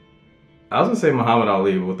 I was gonna say Muhammad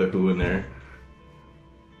Ali with the who in there.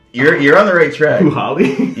 You're on the right track. Who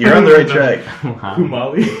Holly? You're on the right track. Who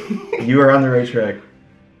Molly? You are on the right track.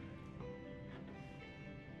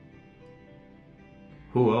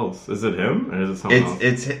 Who else? Is it him or is it someone else?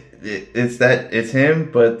 It's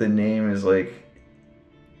him, but the name is like,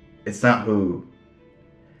 it's not who.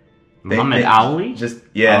 Muhammad Ali? Just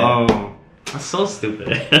yeah. Oh. That's so stupid.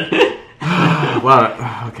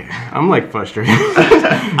 Wow. Okay. I'm like frustrated.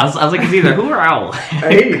 I was like, it's either who or owl. I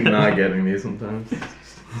hate not getting these sometimes.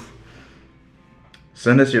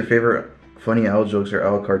 Send us your favorite funny owl jokes or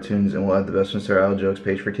owl cartoons, and we'll add the best ones to our owl jokes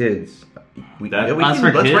page for kids. That's Let's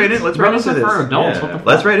for write kids? in. Let's Bro, write this into is this. for adults. Yeah. What the fuck?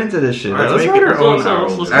 Let's write into this shit. Alright, Let's let's make write it. our own let's owl.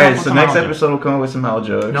 come All up right, with so some next owl jokes. episode we'll come up with some owl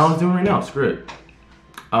jokes. No, I was doing it right now. Screw it.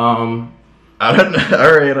 I don't know.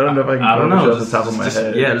 All right, I don't know if I can. I don't come up know. with off the top of my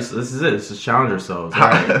head. Yeah, this is it. Let's just challenge ourselves. All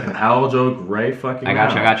right. An owl joke right fucking I got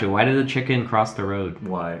now. you, I got you. Why did the chicken cross the road?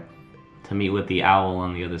 Why? To meet with the owl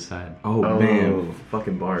on the other side. Oh, Oh. man.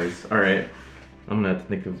 Fucking bars. All right. I'm going to have to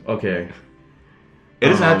think of... Okay. It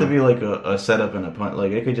doesn't have to be like a setup and a punt.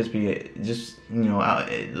 Like it could just be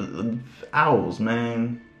owls,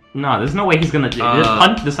 man. No, there's no way he's gonna.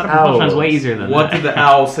 The setup for owls. punchline is way easier than What that. did the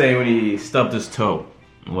owl say when he stubbed his toe?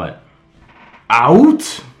 What?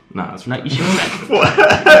 Out? Nah, that's No, right. you should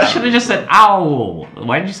have just said owl.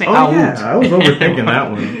 Why did you say owl? I was overthinking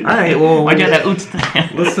that one. All right, well... Why'd you have that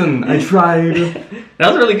oot? Listen, I tried. That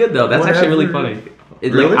was really good though. That's actually really Whatever. funny.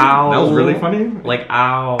 It's Really? like owl. That was really funny? Like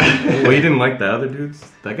owl. Well, you didn't like the other dudes?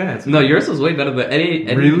 That guy had some... No, yours was way better than any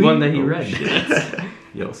Really? one that he Oh, read. shit.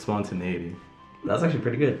 Yo, spontaneity. That's actually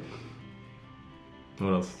pretty good.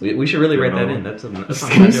 What else? We should really write that No. in. That's not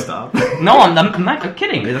Can you a joke. stop? No, I'm not I'm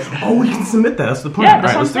kidding. Oh, we can submit that. That's the point. Yeah,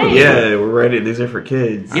 that's All what I'm let's do saying. it. Yeah, we're writing. These are for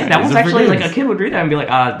kids. Yeah, Alright, that this one's is for actually like kids. a kid would read that and be like,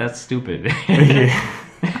 that's stupid,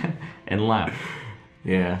 and laugh.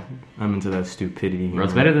 Yeah, I'm into that stupidity. Bro,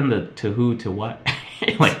 it's better than the to who to what.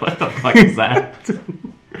 Like, what the fuck is that?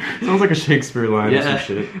 Sounds like a Shakespeare line or some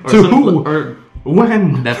shit. Or To some- who? Or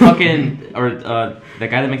When? that fucking or that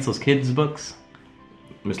guy that makes those kids books.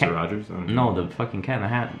 Mr. Rogers? I don't know. No, the fucking Cat in the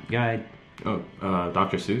Hat guy. Oh,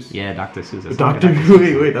 Dr. Seuss? Yeah, Dr. Seuss. That's Doctor not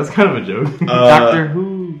Who? Wait, that's kind of a joke. Doctor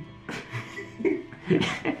Who.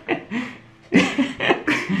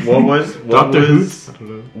 What was Dr. Hoots? I don't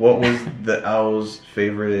know. what was the owl's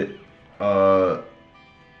favorite Dr.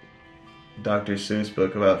 Seuss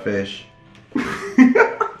book about fish?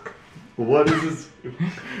 What is this?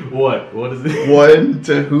 What? What is it? 1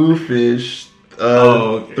 to who fish.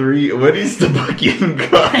 Okay. 3. What is the book even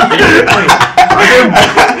called? 1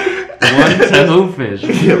 to who fish.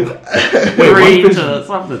 Wait, 3 one fish, to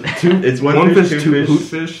something. It's one fish, two fish. hoot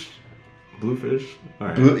fish, blue fish. All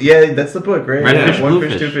right. Blue, yeah, that's the book, right? Red Yeah. fish, 1 blue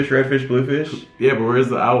fish, fish. 2 fish, red fish, blue fish. Yeah, but where's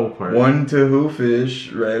the owl part? 1 to who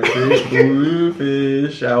fish, red fish, blue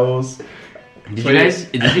fish, owls. Did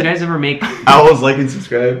you guys ever make Owls, like and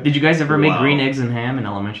subscribe. Did you guys ever make Wow. green eggs and ham in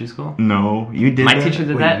elementary school? No, you did My that? teacher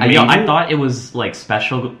did Wait, that. me? I thought it was like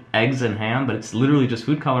special eggs and ham, but it's literally just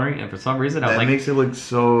food coloring. And for some reason, I was That like, makes it look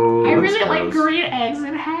so... I really like gross. green eggs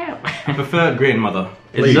and ham. I prefer grandmother.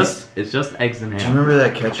 It's Please. just eggs and Do you ham. remember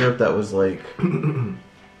that ketchup that was like...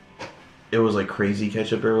 it was like crazy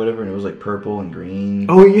ketchup or whatever, and it was like purple and green.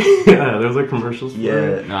 Oh yeah, there's like commercials. For Yeah.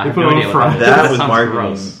 it. No, I They have put no it on idea what fries. That was sounds marketing.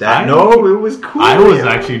 gross. No, it was cool. I was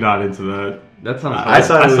actually not into that. That sounds. I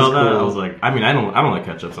thought it saw was that. cool. I was like, I mean, I don't like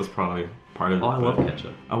ketchup. So that's probably part of it. Oh, I love but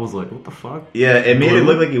ketchup. I was like, what the fuck? Yeah, it made it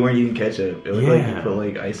Glue? look like you weren't eating ketchup. It looked like you Yeah. put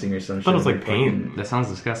like icing or some shit. thought it was in like the paint. fucking- That sounds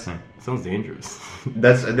disgusting. Sounds dangerous.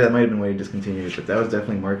 That might have been why you discontinued it, but that was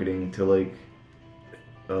definitely marketing to like.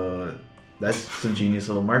 That's some genius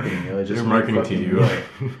little marketing. You know? They're Just marketing make to fucking-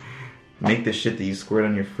 you. yeah. Make the shit that you squirt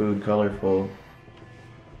on your food colorful.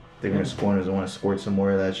 They're gonna scorners want to squirt some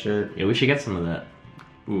more of that shit. Yeah, we should get some of that.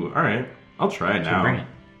 Ooh, all right. I'll try it Should now. bring it.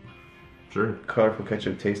 Sure. Colorful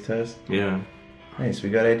ketchup taste test. Yeah. Nice, we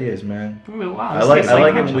got ideas, man. Wow, I this like tastes it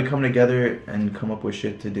when ketchup. we come together and come up with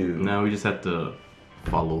shit to do. Now we just have to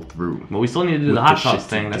follow through. But we still need to do With the hot the shit sauce to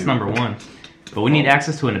thing. That's do. number one. But we need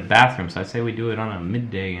access to it in a bathroom, so I say we do it on a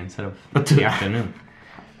midday instead of the afternoon.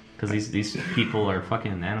 Because these people are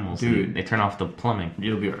fucking animals. Dude. They turn off the plumbing.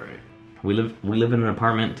 You'll be alright. We live in an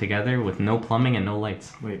apartment together with no plumbing and no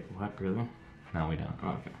lights. Wait, what? Really? No, we don't. Oh,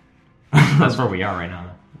 okay. That's where we are right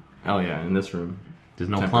now. Oh yeah, in this room. There's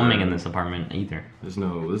no Temporary. plumbing in this apartment either. There's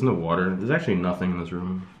no water. There's actually nothing in this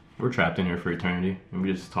room. We're trapped in here for eternity, and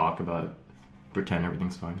we just talk about it, pretend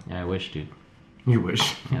everything's fine. Yeah, I wish, dude. You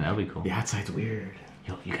wish. Yeah, that would be cool. The outside's weird.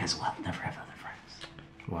 Yo, you guys will never have other friends.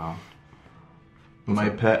 Wow. My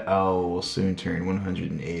pet owl will soon turn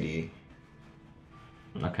 180.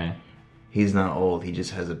 Okay. He's not old, he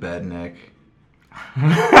just has a bad neck.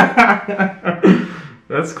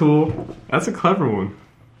 That's cool. That's a clever one.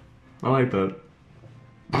 I like that.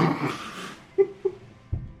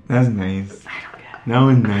 That's nice. I don't get it. That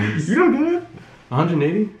was nice. You don't get it?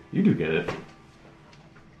 180? You do get it.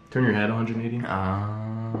 Turn your head 180. Oh,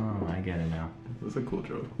 I get it now. That's a cool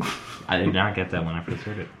joke. I did not get that when I first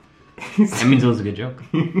heard it. That means it was a good joke.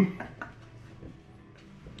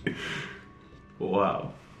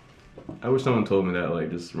 Wow. I wish someone told me that, like,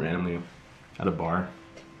 just randomly at a bar.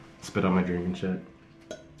 Spit on my drink and shit.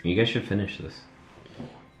 You guys should finish this.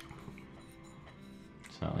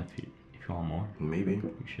 So if you want more, Maybe.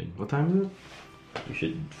 you should. What time is it? You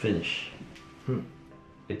should finish.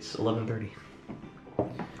 It's 11:30.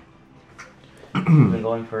 We've been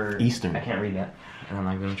going for Eastern. I can't read that, and I'm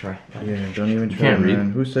not gonna try. Yeah, don't even try, can't read.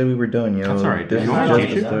 man. Who said we were done, yo? That's alright, This dude. is You wanna just teach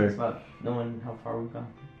the it? start. It's about knowing how far we've gone.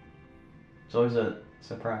 It's always a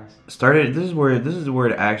surprise. Started. This is where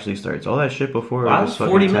it actually starts. All that shit before Wow, was that's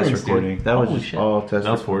fucking 40 test minutes, dude. recording. That was Holy just shit. all test.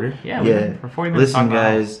 That was 40? Yeah, Yeah. for 40 minutes. Listen, talking about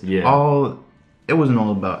guys. Yeah. It wasn't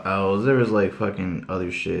all about owls. There was like fucking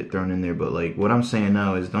other shit thrown in there. But like what I'm saying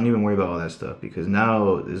now is don't even worry about all that stuff because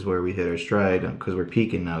now is where we hit our stride because we're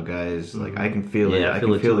peaking now, guys. Like I can feel it. Yeah, I I feel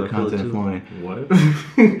can it feel too. the I feel it content too. flowing.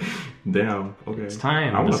 What? Damn. Okay. It's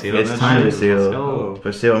time. I wanna Basil. feel It's that time, shit. Basil. Let's go.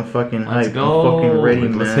 Basil, I'm fucking Let's hyped. go. I'm fucking ready,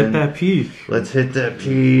 man. Let's hit that peak. Let's hit that We're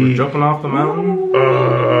peak. jumping off the mountain.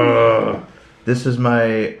 This is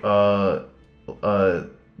my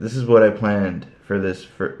this is what I planned for this.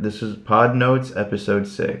 This is Pod Notes episode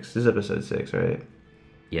 6. This is episode 6, right?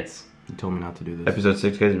 Yes. You told me not to do this. Episode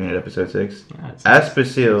 6, guys. We made it episode 6. Yeah, it's Ask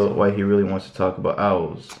Basil why he really wants to talk about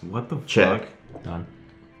owls. What the Check. fuck? done.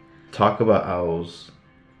 Talk about owls.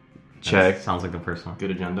 Check. That sounds like the first one.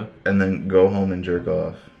 Good agenda. And then go home and jerk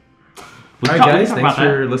off. Alright, guys, thanks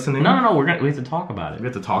for listening. No. We have to talk about We it.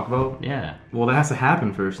 have to talk about. Yeah, Well, that has to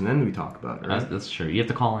happen first, and then we talk about it. Right? that's true. You have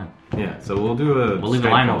to call in. Yeah. So we'll do a. We'll leave the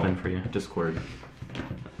Skype line call. open for you. Discord.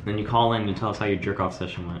 Then you call in. You tell us how your jerk off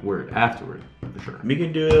session went. Word afterward for sure. We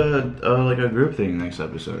could do like a group thing next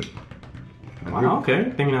episode. Wow. Okay.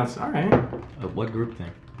 Thinking that's all right. What group thing?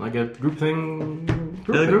 Like a group thing.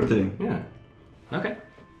 Yeah, group thing. Yeah. Okay.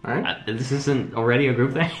 All right. This isn't already a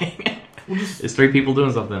group thing. It's 3 people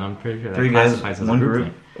doing something. I'm pretty sure that 3 guys, classifies as a one group group,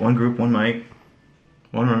 thing. one group, one mic,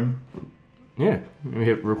 one room. Yeah. We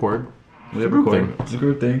hit record. We have group record. thing. It's a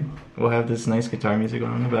group thing. We'll have this nice guitar music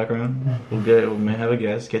on in the background. We may have a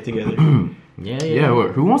guest get together. Yeah. Yeah.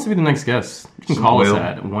 Who wants to be the next guest? You can call us Will.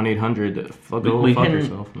 at 1-800. Fuck We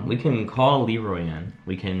yourself. No. we can call Leroy in.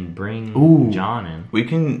 We can bring Ooh. John in. We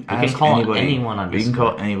can ask call anybody. anyone on We can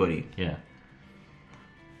Discord. call anybody. Yeah.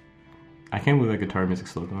 I can't believe that guitar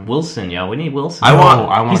music's still going. Wilson, yo. We need Wilson. I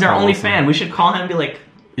want- He's our call only Wilson. fan. We should call him and be like,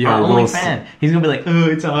 Yo, our only Wilson. fan. He's gonna be like, oh,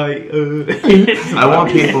 it's I. I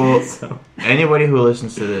want people, anybody who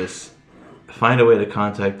listens to this, find a way to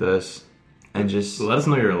contact us, and just Let us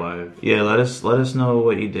know you're alive. let us know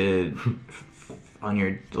what you did on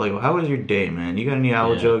your how was your day, man? You got any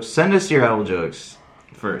owl Yeah. jokes? Send us your owl jokes,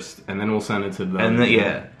 First, and then we'll send it to them. and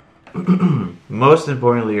then most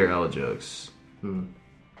importantly, your owl jokes, One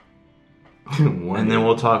and then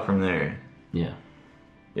we'll talk from there. Yeah.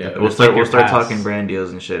 Yeah, We'll Just like start. your We'll start pass. talking brand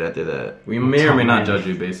deals and shit after that. we may or may not man. judge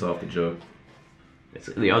you based off the joke.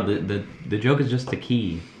 The joke is just the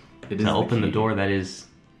key It to open the key. door that is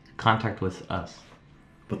contact with us.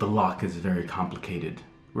 But the lock is very complicated.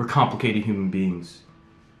 We're complicated human beings,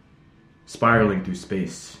 spiraling through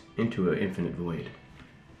space into an infinite void.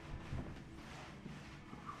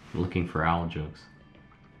 Looking for owl jokes.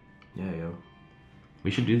 Yeah, yo.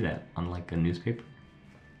 We should do that on like a newspaper.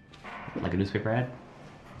 Like a newspaper ad.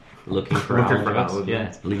 Looking for Looking owl for jokes. owl Yeah.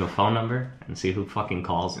 jokes. Leave a phone number and see who fucking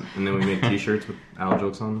calls. And then we make T-shirts with owl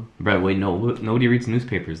jokes on them. Bro, wait, no, nobody reads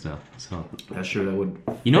newspapers though. So That's true. That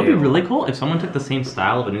would. you know, what'd be fail. really cool if someone took the same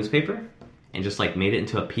style of a newspaper and just like made it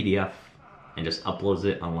into a PDF and just uploads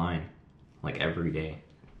it online, like every day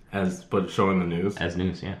But showing the news. as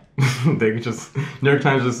news. Yeah. They could just New York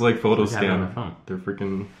Times just like photo Just have it on scan their phone. They're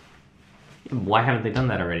freaking. Why haven't they done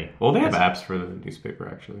that already? Well, they have apps for the newspaper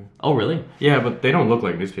actually. Oh, really? Yeah, but they don't look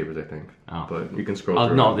like newspapers. I think. Oh. But you can scroll. Oh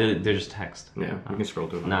through no, them. they're just text. Yeah, you can scroll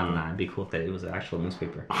through. them. No, it'd be cool if that it was an actual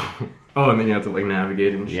newspaper. Oh, and then you have to like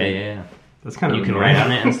navigate and shit. Yeah. That's kind of. You can annoying. write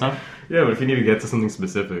on it and stuff. Yeah, but if you need to get to something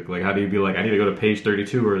specific, like how do you be like, I need to go to page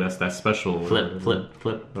 32 or that's special. or Flip.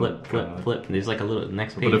 God. There's like a little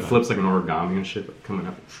next page. But it flips like an origami and shit like, coming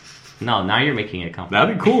up. No, now you're making it complicated.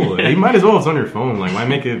 That'd be cool. You might as well if it's on your phone. Like, why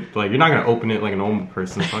make it like you're not gonna open it like a normal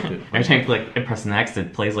person? Fuck it. Every time you click press next,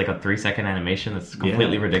 it plays like a 3-second animation that's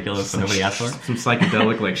completely ridiculous and nobody asked for. Some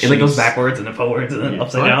psychedelic like. It like goes sheets. backwards and then forwards and then Yeah,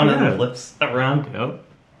 upside fuck down and yeah. then flips around. Yep.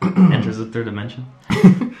 Enters the third dimension.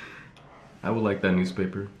 I would like that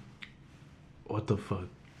newspaper. What the fuck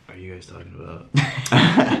are you guys talking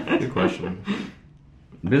about? Good question.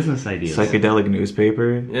 Business ideas. Psychedelic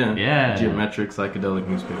newspaper. Yeah. Yeah. Geometric psychedelic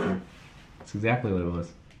newspaper. That's exactly what it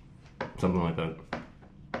was. Something like that.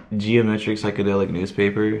 Geometric psychedelic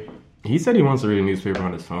newspaper. He said he wants to read a newspaper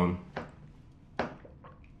on his phone.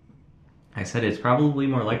 I said it's probably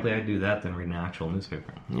more likely I'd do that than read an actual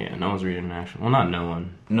newspaper. Yeah, no one's reading an actual. Well, not no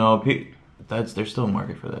one. No, there's still a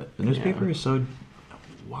market for that. The newspaper is so.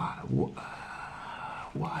 Why?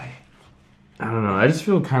 Why? I don't know. I just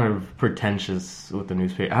feel kind of pretentious with the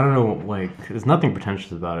newspaper. I don't know. Like, there's nothing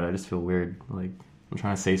pretentious about it. I just feel weird. Like, I'm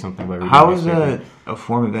trying to say something by reading How a was newspaper. that a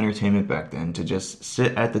form of entertainment back then? To just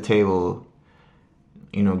sit at the table,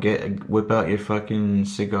 whip out your fucking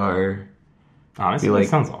cigar. Honestly, Be like- that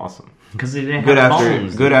sounds awesome. Because they didn't have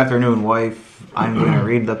phones. Good afternoon, wife. I'm gonna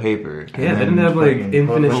read the paper. Yeah, And they didn't have, like, fucking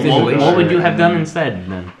infinite focus. stimulation. What would you have done instead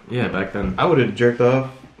then? Yeah, back then. I would have jerked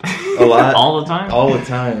off a lot, All the time? all the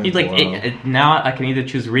time. He'd like, Wow. now I can either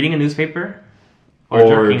choose reading a newspaper or,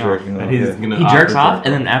 Or jerking, jerking off. off. He's Yeah. gonna He jerks opt for off,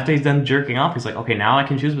 and then after he's done jerking off, he's like, okay, now I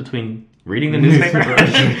can choose between reading the newspaper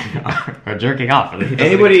or jerking off. And then he does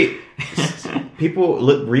it Anybody,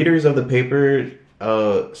 readers of the paper,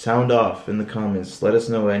 sound off in the comments. Let us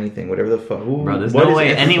know anything, whatever the fuck. again. Bro, there's no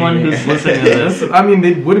way anyone who's listening to this. I mean,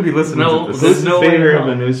 they wouldn't be listening No, to this. there's Who's no in way favor in of hell.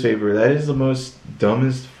 a newspaper? That is the most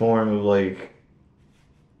dumbest form of like.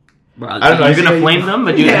 Bro, I don't know, you're I see gonna how flame you- them,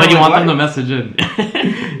 but you Yeah, like, want why- them to message in.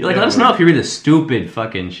 You're like, Yeah, let us right. know if you read this stupid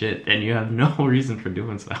fucking shit, and you have no reason for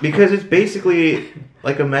doing so. Because it's basically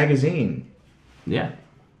like a magazine. Yeah,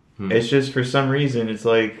 It's just for some reason it's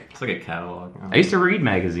like It's like a catalog. I used to read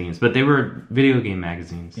magazines, but they were video game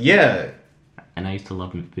magazines, yeah, and I used to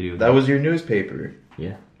love video games. that was your newspaper.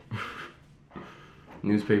 Yeah.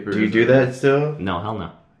 Newspapers. Do you do that still? No, hell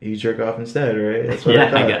no. You jerk off instead, right? That's what Yeah, I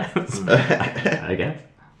I thought. guess. I guess.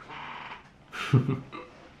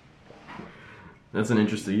 That's an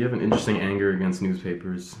interesting. You have an interesting anger against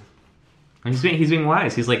newspapers. And he's being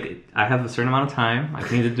wise. He's like, I have a certain amount of time. I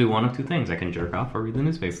can either do one of two things. I can jerk off or read the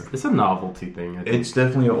newspaper. It's a novelty thing. I think. It's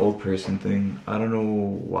definitely an old person thing. I don't know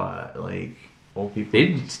why. Like old people.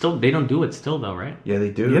 They don't do it still though, right? Yeah, they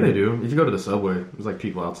do. Yeah, they do. If you go to the subway, there's like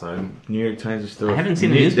people outside. New York Times is still. I haven't seen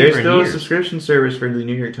the There's newspaper in still a years. subscription service for the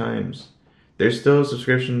New York Times. There's still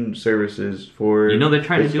subscription services for. You know they're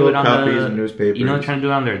trying to do physical it on copies the of newspapers. You know they're trying to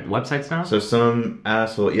do it on their websites now. So some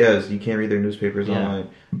asshole, yes, you can't read their newspapers Yeah. online.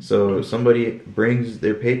 So somebody brings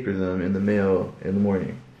their paper to them in the mail in the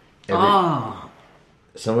morning.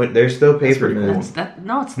 They're still paper pretty men. cool.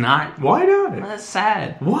 No, it's not. Why not? That's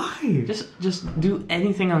sad. Why? Just do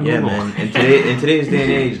anything on Yeah, Google. man. In today's day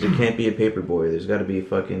and age, there can't be a paper boy. There's got to be a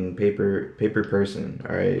fucking paper person.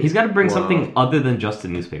 All right. He's got to bring Wow. something other than just a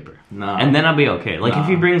newspaper. Nah. And then I'll be okay. Like if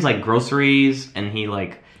he Nah. brings like groceries and he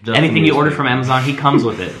like Just anything a you order newspaper. from Amazon, he comes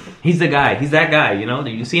with it. He's the guy. He's that guy. You know,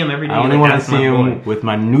 you see him every day. I only like, want to that's my see him boy. with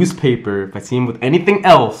my newspaper. If I see him with anything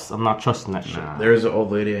else, I'm not trusting that shit. Nah. There was an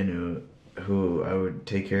old lady I knew who I would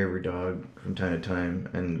take care of her dog from time to time,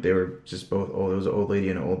 and they were just both old. There was an old lady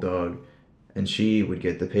and an old dog, and she would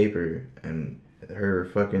get the paper, and her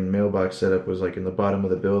fucking mailbox setup was like in the bottom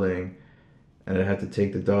of the building, and I'd have to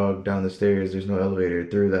take the dog down the stairs. There's no elevator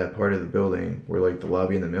through that part of the building where like the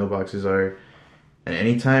lobby and the mailboxes are. And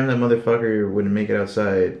anytime that motherfucker wouldn't make it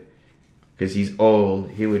outside, because he's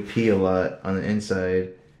old, he would pee a lot on the inside,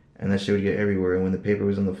 and that shit would get everywhere. And when the paper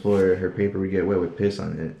was on the floor, her paper would get wet with piss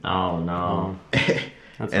on it. Oh no.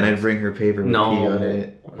 And I'd bring her paper with pee on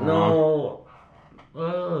it. No.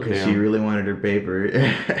 Because she really wanted her paper.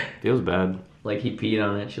 Feels bad. Like he peed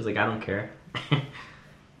on it. She's like, I don't care.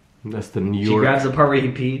 That's the New She York. grabs the part where he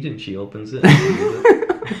peed and she opens it.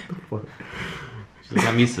 She's like,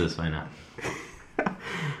 I'm used to this by now. That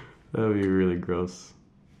would be really gross.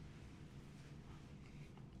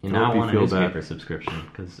 And now I hope you want a feel newspaper bad. subscription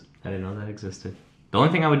because I didn't know that existed. The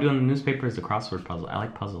only thing I would do in the newspaper is the crossword puzzle. I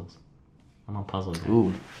like puzzles. I'm on puzzles. Guy.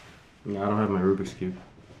 Ooh. No, I don't have my Rubik's Cube.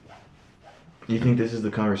 You think this is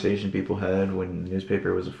the conversation people had when the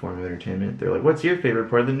newspaper was a form of entertainment? They're like, "What's your favorite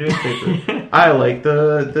part of the newspaper?" I like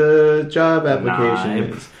the job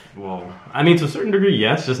application. Well, I mean, to a certain degree,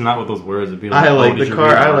 yes, just not with those words. It'd be like, I like did the you car.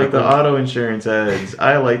 read I like the article? auto insurance ads.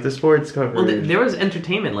 I like the sports coverage. Well, there was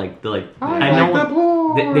entertainment I I know like the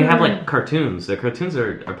porn. they have like cartoons. The cartoons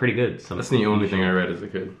are pretty good. That's the only thing I read as a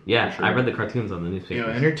kid. Yeah, for sure. I read the cartoons on the newspaper.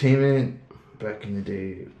 Entertainment back in the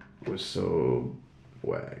day was so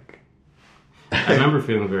whack. I remember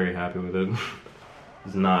feeling very happy with it.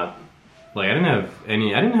 It's not like I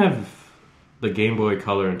didn't have the Game Boy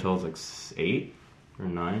Color until I was like 8 or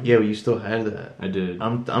 9. Yeah, but you still had that. I did.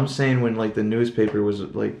 I'm saying when like the newspaper was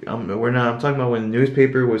like I'm talking about when the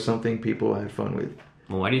newspaper was something people had fun with.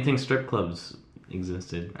 Well, why do you think strip clubs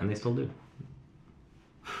existed? And they still do.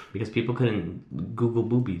 Because people couldn't Google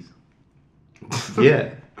boobies.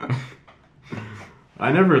 Yeah.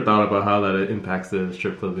 I never thought about how that impacts the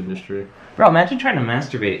strip club industry. Bro, imagine trying to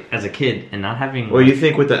masturbate as a kid and not having... Well, you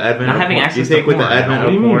think with the advent Not of having porn, access you think to with the porn, advent What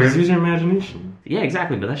do you of mean? porn, Just use your imagination. Yeah,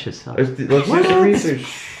 exactly, but that shit sucks. let's do some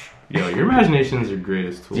research. Yo, your imagination is your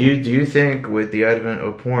greatest tool. Do you think with the advent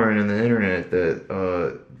of porn and the internet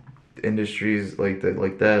that industries like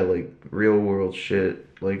real world shit,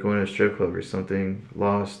 like going to a strip club or something,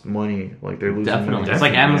 lost money, like they're losing Definitely. money? It's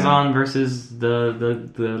like Definitely, Amazon versus the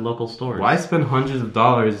local stores. Why spend hundreds of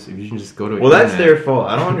dollars if you can just go to? Well, that's their fault.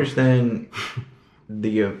 I don't understand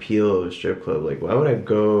the appeal of a strip club. Like, why would I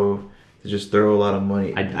go to just throw a lot of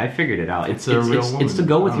money? I figured it out. It's a real woman. It's to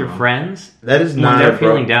go with I your don't know. friends That is when not they're bro.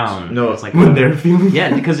 feeling down. No, it's like when they're feeling.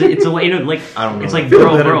 yeah, because it's a way to like. I don't know. It's like Feel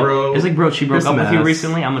bro, better, bro. bro. It's like bro. She broke Kiss up with some you ass.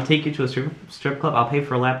 recently. I'm gonna take you to a strip club. I'll pay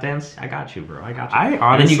for a lap dance. I got you, bro. I got you. I and then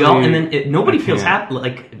honestly, you go, and then nobody I feels can't. happy.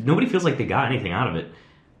 Like nobody feels like they got anything out of it.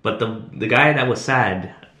 But the guy that was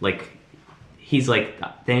sad, like he's like,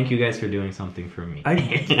 thank you guys for doing something for me.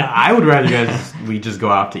 I would rather you guys we just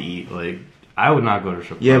go out to eat. Like I would not go to a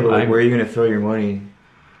strip club. Yeah, but like, where are you gonna throw your money?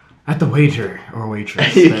 at the waiter or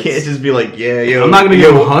waitress. You That's- can't just be like, yeah, yo. I'm not gonna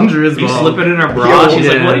yo, give hundreds. You bro. slip it in her bra. Yo, She's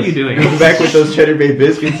like, yeah. what are you doing? Go back with those Cheddar Bay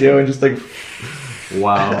biscuits, yo, and just like.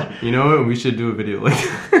 Wow. You know what? We should do a video like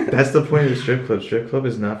that. That's the point of the strip club. Strip club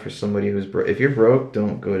is not for somebody who's broke. If you're broke,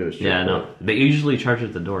 don't go to a strip Yeah, club. no. They usually charge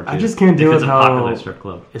at the door, too. I just can't deal if with it's a how- popular strip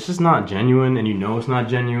club. It's just not genuine, and you know it's not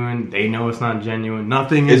genuine. They know it's not genuine.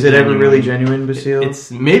 Nothing Is is. it ever genuine. really genuine, Basile? It's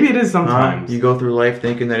maybe it is sometimes. You go through life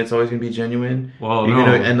thinking that it's always gonna be genuine. Well, You're no.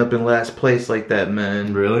 gonna end up in last place like that,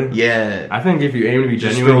 man. Really? Yeah. I think if you aim to be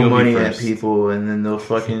Just genuine, throw you'll money be at first. people, and then they'll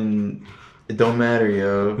fucking. It don't matter,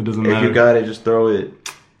 yo. It doesn't If matter. you got it, just throw it.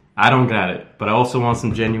 I don't got it, but I also want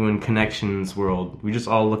some genuine connections. World, we just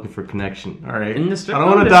all looking for connection. All right. In the strip I don't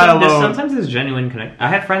club, want to there's die some- there's alone. Sometimes there's genuine connect. I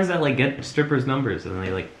had friends that like get strippers' numbers and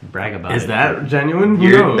they like brag about it. Is that genuine? Who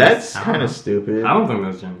You're, knows? that's I don't kind know. of stupid. I don't think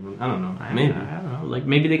that's genuine. I don't know. Maybe. I don't know. Like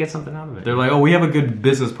maybe they get something out of it. They're like, oh, we have a good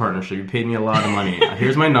business partnership. You paid me a lot of money.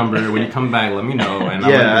 Here's my number. When you come back, let me know. And I'm gonna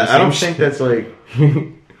do Yeah, the I don't same think that's like.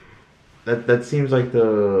 That seems like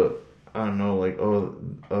the. I don't know, like, oh,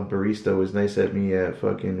 a barista was nice at me at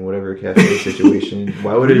fucking whatever cafe situation.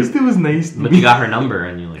 Why would it? Barista was nice to but me. you got her number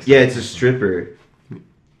and you like. Yeah, it's a stripper.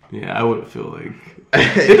 Yeah, I would feel like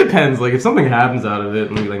it depends. Like if something happens out of it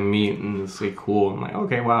and we like meet and it's like cool, I'm like,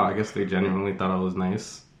 okay, wow, I guess they genuinely thought I was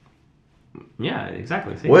nice. Yeah,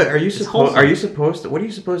 exactly. See? What are you It's supposed? wholesome. Are you supposed to? What are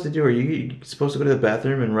you supposed to do? Are you supposed to go to the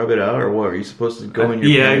bathroom and rub it out, or what? Are you supposed to go in your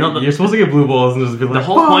Yeah, pants? you're supposed to get blue balls and just be like. The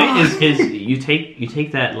whole point "Fuck!" is you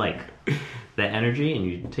take that like that energy and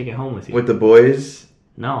you take it home with you. with the boys?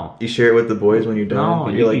 No. You share it with the boys when you're done. No,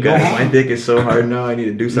 you're you like, go guys, home. my dick is so hard now. I need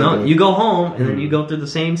to do something. No, you go home and then Hmm. you go through the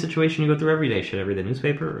same situation you go through every day. Should I read the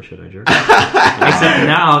newspaper or should I jerk off? Except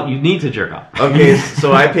now you need to jerk off. Okay,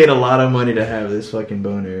 so I paid a lot of money to have this fucking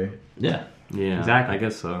boner. Yeah, Yeah, Exactly. I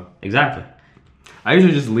guess so. exactly. I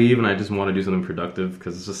usually just leave and I just want to do something productive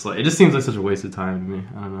because it's just like it just seems like such a waste of time to me.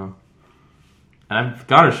 I don't know. And I've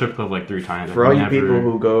gone to strip club like 3 times. For all you people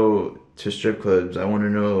who go to strip clubs, I want to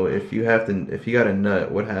know if you got a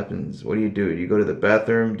nut, what happens? What do? Do you go to the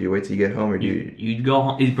bathroom? Do you wait till you get home, or do you go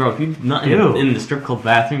home, bro? If you nut in the strip club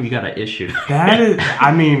bathroom, you got an issue. That is,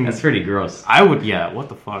 I mean, that's pretty gross. I would, yeah. What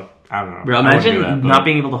the fuck? I don't know. Bro, imagine not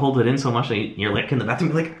being able to hold it in so much that you're like in the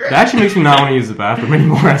bathroom, like that actually makes me not want to use the bathroom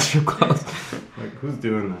anymore at strip clubs. Like, who's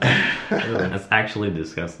doing that? That's actually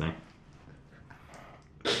disgusting.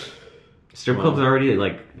 Strip clubs are already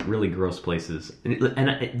like really gross places, and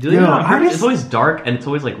it's always dark and it's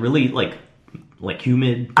always like really like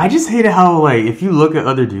humid. I just hate it how like if you look at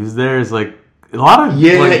other dudes there, it's like a lot of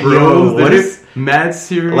like bros. What if mad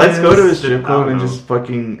serious? Let's go to a strip club and just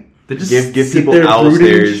fucking give people out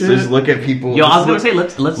stares. Just look at people. Yo, I was gonna say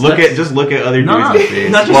let's look at other dudes'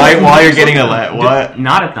 face while you're getting a what?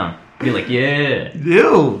 Not at them. Be like, yeah.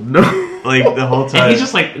 Ew, no. Like the whole time. And he's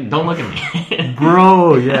just like, don't look at me.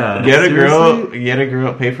 Bro, yeah. Get a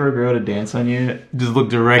girl, pay for a girl to dance on you. Just look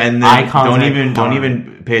direct, and then don't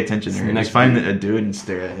even pay attention to her. Just find a dude and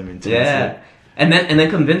stare at him intensely. Yeah. And then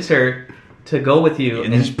convince her to go with you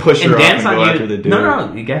and just push her dance off and on go you. after the dude.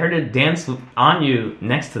 No, you get her to dance on you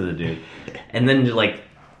next to the dude. And then you're like,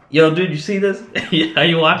 yo, dude, you see this? Yeah,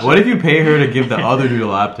 you watch What if you pay her to give the other dude a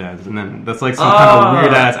lap dance, and then that's like some kind of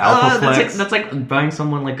weird ass alpha flex? That's like buying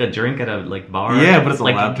someone like a drink at a bar. Yeah, but it's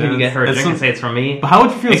like, a lap dance. Can you get her a drink and say it's from me? But how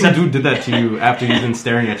would you feel if some dude did that to you after he's been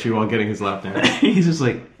staring at you while getting his lap dance? He's just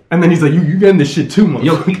like, and then he's like, you getting this shit too much.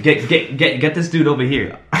 Yo, get this dude over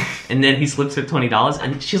here. And then he slips her $20,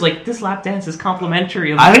 and she's like, this lap dance is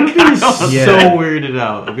complimentary. I would be so weirded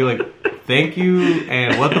out. I'd be like, thank you,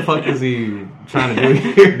 and what the fuck is he trying to do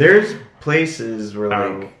here? There's places where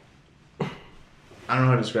like I don't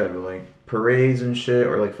know how to describe it, like parades and shit,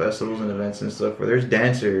 or like festivals and events and stuff where there's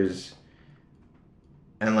dancers,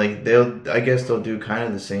 and like they'll do kind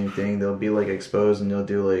of the same thing. They'll be like exposed and they'll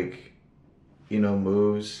do like, you know,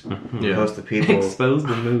 moves close to people. Expose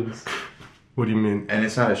the moves. What do you mean? And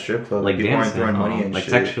it's not a strip club. Like people aren't throwing money and like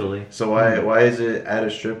shit. Sexually. So why is it at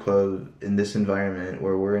a strip club in this environment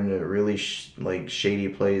where we're in a really shady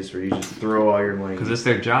place where you just throw all your money? Because it's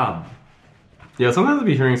their job. Yeah, sometimes I'll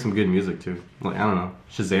be hearing some good music too. Like, I don't know,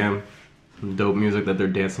 Shazam, dope music that they're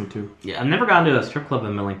dancing to. Yeah, I've never gone to a strip club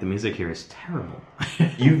and been like, the music here is terrible.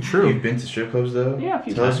 You've been to strip clubs though? Yeah, a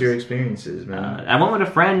few Tell times. us your experiences, man. I went with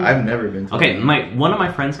a friend. I've never been to one of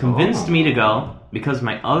my friends convinced me to go because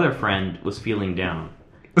my other friend was feeling down.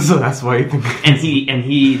 So that's why you think. And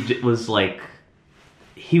he was like,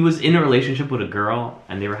 he was in a relationship with a girl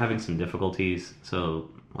and they were having some difficulties, so...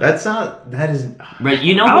 Like, that is right.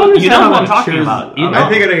 You know what I'm talking about. I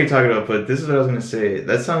think I know what you're talking about, but this is what I was gonna say.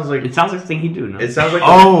 That sounds like it sounds like the thing he'd do. No? It sounds like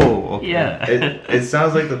okay. Yeah. It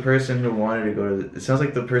sounds like the person who wanted to go to. It sounds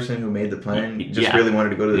like the person who made the plan really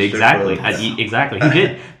wanted to go to the exactly. strip club. Exactly. He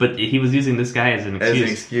did, but he was using this guy as an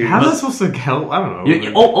excuse. How's that supposed to help? I don't know.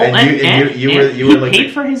 And you were like,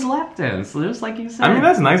 paid for his lap dance, just like you said. I mean,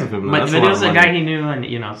 that's nice of him. But it was a guy he knew,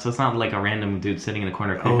 and so it's not like a random dude sitting in the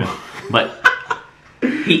corner creeping. But.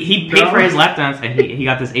 He paid for his lap dance, and he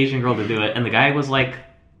got this Asian girl to do it, and the guy was like,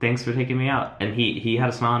 "Thanks for taking me out," and he had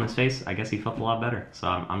a smile on his face. I guess he felt a lot better. So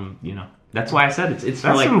I'm that's why I said it's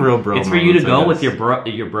for like some real bro. It's for you to go with your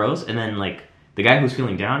bros, and then like the guy who's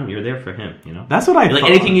feeling down, you're there for him. You know, that's what I like.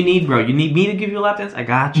 Anything you need, bro. You need me to give you a lap dance? I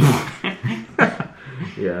got you.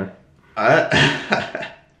 Yeah.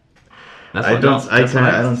 I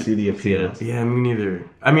don't see the appeal. Yeah, me neither.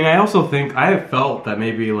 I mean, I also think I have felt that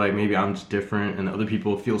maybe I'm just different, and other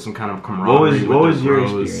people feel some kind of camaraderie. What was your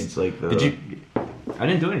experience like though? I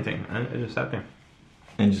didn't do anything. I just sat there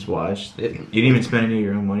and just watched. You didn't even spend any of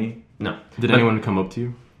your own money. No. Did anyone come up to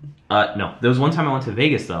you? No. There was one time I went to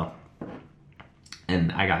Vegas though,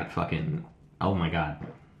 and I got fucking. Oh my god.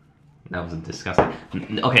 That was disgusting.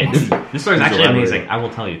 Okay, this story is actually amazing. I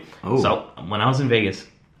will tell you. Oh. So when I was in Vegas.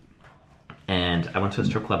 And I went to a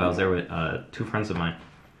strip club. I was there with 2 friends of mine.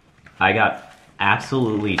 I got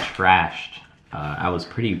absolutely trashed. I was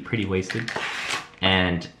pretty wasted.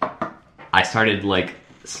 And I started, like,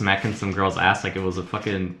 smacking some girl's ass like it was a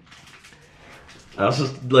fucking... I was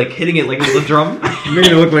just, like, hitting it like it was a drum. You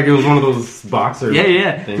made it look like it was one of those boxers.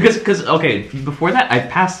 Yeah. Because, okay, before that, I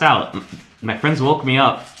passed out. My friends woke me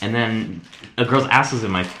up, and then a girl's ass was in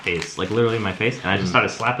my face, like literally in my face, and I just started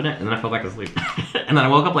slapping it, and then I fell back asleep. And then I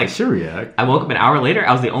woke up like... Sure, react. I woke up an hour later,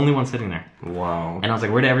 I was the only one sitting there. Wow. And I was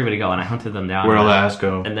like, where did everybody go? And I hunted them down. Where'd all the ass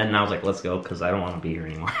go? And then I was like, let's go, because I don't want to be here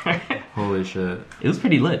anymore. Holy shit. It was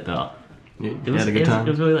pretty lit, though. You It was, had a good it was, time? it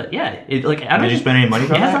was really lit. Yeah. It, like, I don't Did you spend any money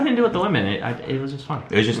It on has that? nothing to do with the women. It was just fun.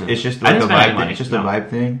 It's just I like didn't a spend any vibe. money, It's just no. a vibe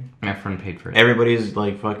thing. My friend paid for it. Everybody's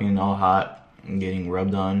like fucking all hot and getting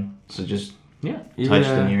rubbed on. So just Yeah. touch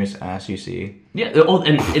the nearest ass you see. Yeah. Oh,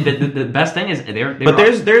 and the best thing is they But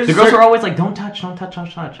there's the girls certain- were always like, don't touch. And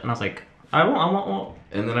I was like, I won't.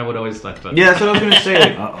 And then I would always touch. But Yeah, that's what I was gonna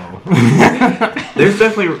say. There's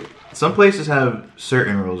definitely some places have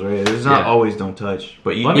certain rules, right? It's not Yeah. always don't touch,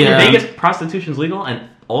 but you. Well, I mean, Yeah. in Vegas, prostitution's legal, and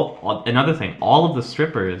another thing, all of the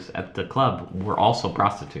strippers at the club were also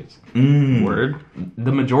prostitutes. Word.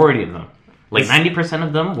 The majority of them, like 90%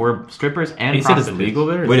 of them, were strippers and You said prostitutes. it's legal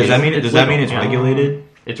there? Wait, does that mean It's does that mean legal, it's yeah. regulated?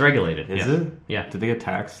 It's regulated. Is yes. it? Yeah. Did they get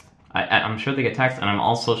taxed? I'm sure they get taxed, and I'm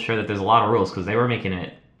also sure that there's a lot of rules because they were making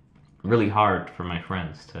it really hard for my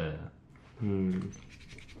friends to.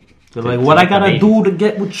 They're To- like, to what I get the gotta babies. do to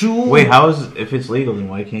get with you? Wait, how is if it's legal then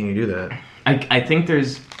why can't you do that? I think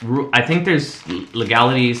there's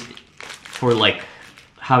legalities for like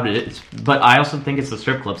how to, but I also think it's the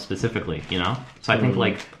strip club specifically, you know. So I think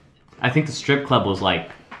I think the strip club was like,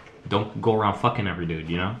 don't go around fucking every dude,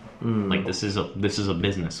 you know. Like this is a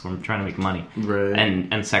business. We're trying to make money, Right.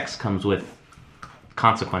 and sex comes with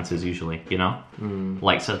consequences usually, you know,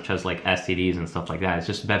 like such as like STDs and stuff like that. It's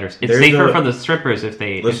just better. It's There's safer a- for the strippers if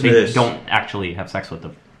they Listen to this. don't actually have sex with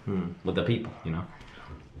the people, you know.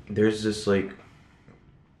 There's this like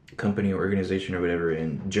company or organization or whatever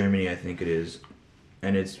in Germany, I think it is,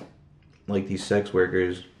 and it's like these sex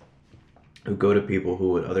workers who go to people who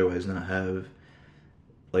would otherwise not have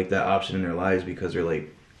like that option in their lives because they're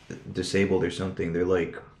like disabled or something. They're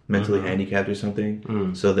like mentally handicapped or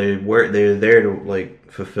something. So they're there to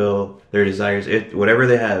like fulfill their desires, if whatever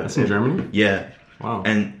they have. That's in Germany? Yeah. Wow.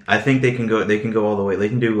 And I think they can go all the way. They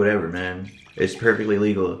can do whatever, man. It's perfectly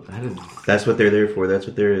legal. That's what they're there for. That's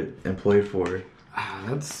what they're employed for.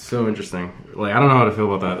 That's so interesting. Like, I don't know how to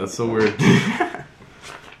feel about that. That's so weird.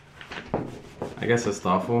 I guess that's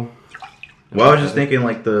thoughtful. Well, I was just thinking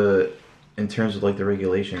like in terms of like the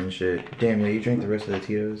regulation and shit. Damn, yeah, you drank the rest of the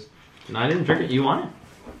Tito's. No, I didn't drink it. You want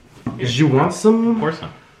it? Did you want some? Pour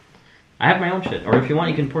some. I have my own shit. Or if you want,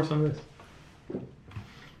 you can pour some of this.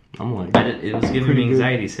 I'm like, It was giving me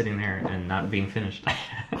anxiety sitting there and not being finished.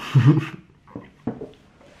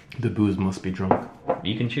 the booze must be drunk.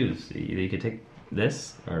 You can choose. You can take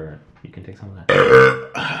this, or you can take some of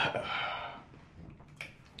that.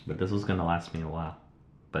 But this was gonna last me a while.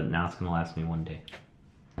 But now it's gonna last me one day.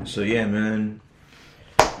 So yeah, man.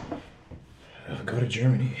 Go to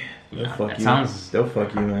Germany. They'll Yeah, fuck that you. sounds- They'll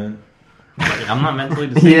fuck you, man. I'm not mentally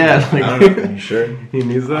disabled. Yeah, I don't know. You sure? he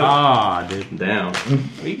needs that. Ah, dude. Damn.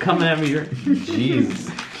 Are you coming at me? Jeez.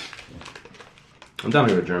 I'm down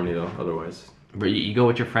to go to Germany though. Otherwise, Bro, you go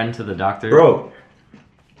with your friend to the doctor? Bro.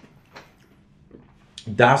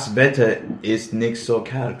 Das Wetter ist nicht so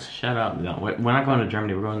kalt. Shut up. No, we're not going to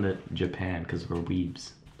Germany. We're going to Japan because we're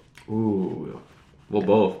weebs. ooh. Well,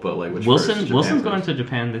 both, but like which Wilson's first? Japan going first? to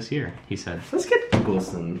Japan this year, he said. Let's get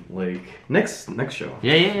Wilson like next show.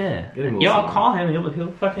 Yeah. Get him Yo, Wilson I'll on. call him.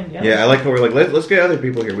 He'll fucking... Yeah, I like how we're like, let's get other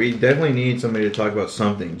people here. We definitely need somebody to talk about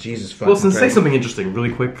something. Jesus fucking Wilson, say Christ. something interesting,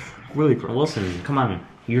 really quick. Really quick. Wilson, come on.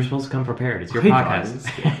 You're supposed to come prepared. It's your Hey,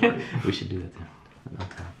 podcast. guys. We should do that then.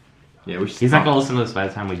 Okay. Yeah, we should. He's not going to listen to this by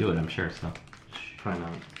the time we do it, I'm sure, so... Probably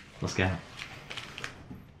not. Let's get him.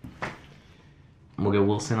 We'll get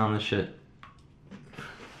Wilson on this shit.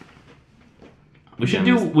 We should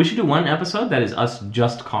do one episode that is us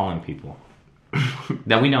just calling people.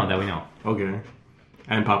 that we know. Okay.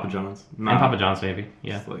 And Papa John's. And Papa John's maybe.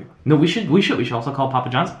 Yeah. Just, like, No, we should also call Papa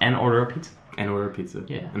John's and order a pizza. and order a pizza.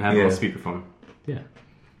 Yeah. And have Yeah. a speakerphone. Yeah.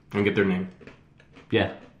 And get their name.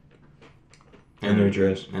 Yeah. And their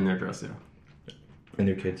address. And their address, yeah. And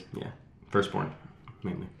their kids. Yeah. Firstborn,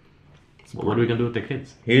 mainly. Well, what are we gonna do with their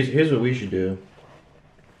kids? Here's what we should do.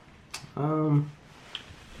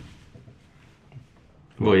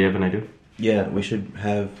 Well, you have an idea? Yeah, we should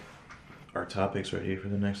have our topics ready for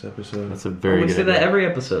the next episode. That's a very we good say idea. that every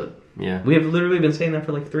episode. Yeah. We have literally been saying that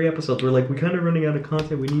for like 3 episodes. We're like, we're kind of running out of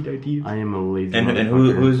content. We need ideas. I am a lazy And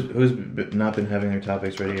motherfucker. who's not been having their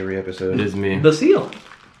topics ready every episode? It is me. The seal.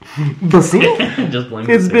 The seal? Just blame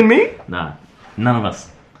It's the been seal. me? Nah, none of us.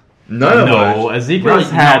 None of No, us. Ezekiel's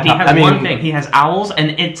Bro, had. he has I mean, one thing. He has owls,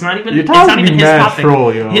 and it's not even. Your It's topic's not even his mad topic.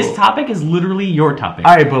 troll, yo. His topic is literally your topic.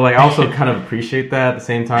 Alright, but like I also kind of appreciate that at the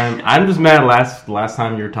same time. I'm just mad last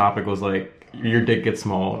time your topic was like your dick gets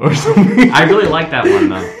small or something. I really like that one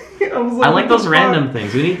though. was like, I like what the those fuck? random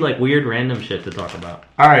things. We need like weird random shit to talk about.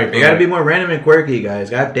 All right, You gotta be more random and quirky, guys.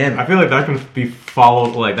 God damn I it. feel like that can be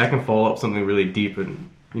followed, like that can follow up something really deep and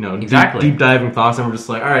Exactly. deep diving thoughts, and we're just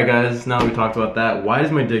like, all right, guys, now we talked about that. Why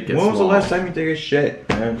does my dick get? When was the small? last time you took a shit,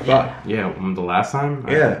 man? Fuck. Yeah, the last time.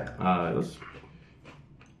 Yeah. It was.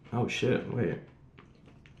 Oh shit! Wait.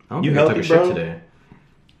 I don't You think I took a healthy, shit bro? today.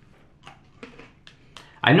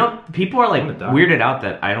 I know people are like I'm gonna die. weirded out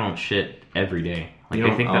that I don't shit every day. Like You they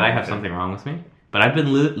don't- think that I have okay. something wrong with me. But I've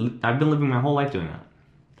been living my whole life doing that.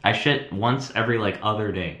 I shit once every like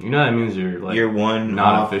other day. You know that means you're like You're one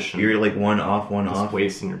not off. efficient. You're like one off, one just off.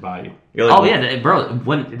 wasting your body. You're like, Oh yeah, bro.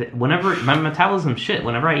 Whenever my metabolism shit,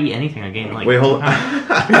 whenever I eat anything, I gain like. Wait, hold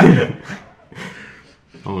on.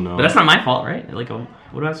 Oh no! But that's not my fault, right? Like, what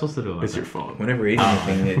am I supposed to do? About It's that? your fault. Whenever you eat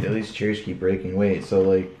anything, at least chairs keep breaking. Wait, so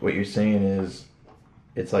like what you're saying is,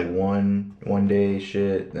 it's like one day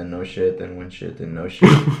shit, then no shit, then one shit, then no shit.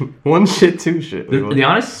 One shit, two shit. Wait, what? The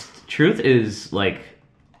honest truth is like,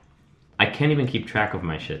 I can't even keep track of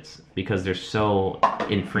my shits because they're so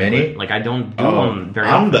infrequent. Many? Like I don't do them very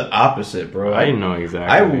I'm often. the opposite, bro. I know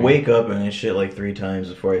exactly. I wake up and I shit like 3 times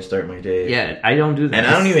before I start my day. Yeah, I don't do that. And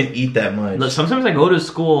I don't even eat that much. Look, sometimes I go to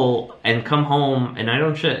school and come home and I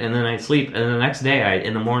don't shit, and then I sleep, and then the next day,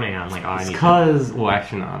 in the morning, I'm like, oh, I need to. Because, well,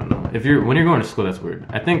 actually, no, I don't know. When you're going to school, that's weird.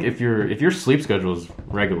 I think if your sleep schedule is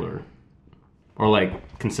regular or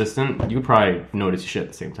like consistent, you could probably notice your shit at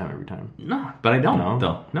the same time every time. No, but I don't. No?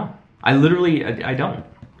 Though no, I literally I don't.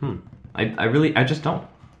 I just don't.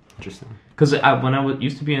 Interesting. Because when I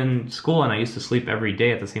used to be in school and I used to sleep every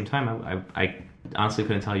day at the same time, I honestly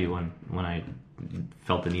couldn't tell you when I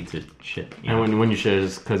felt the need to shit. You know? And when you shit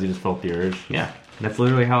is because you just felt the urge. Yeah, that's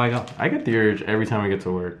literally how I go. I get the urge every time I get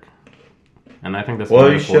to work, and I think that's well,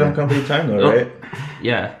 very you shit on important. company time though, Oh. right?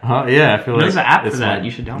 Yeah. Yeah, I feel like There's an app for it's that. like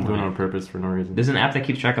You should download doing it it. on purpose for no reason. There's an app that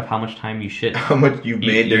keeps track of how much time you shit. How much you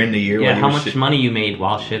made during the year? Yeah, when you how were much shit- money you made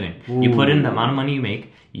while shitting. You put in the Ooh. amount of money you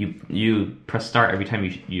make. You press start every time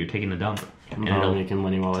you're taking a dump, I'm and not it'll making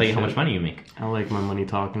money while tell I you how shit. much money you make. I like my money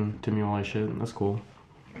talking to me while I shit. That's cool.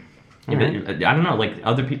 Yeah, but I don't know. Like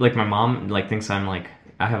other people, like my mom, like thinks I'm like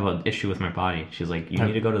I have an issue with my body. She's like, you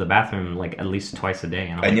need to go to the bathroom like at least twice a day.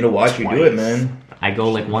 And I'm I like, need to watch you do it, man. I go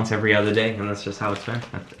like once every other day, and that's just how it's been.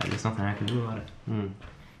 There's nothing I can do about it.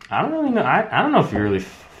 I don't really know. I don't know if you really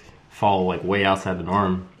fall like way outside the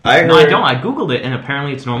norm. I No, I heard- don't. I googled it, and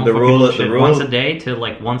apparently it's normal The for rule- people to the shit rule- once a day to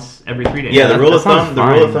like once every 3 days. Yeah, the rule that of thumb. sounds The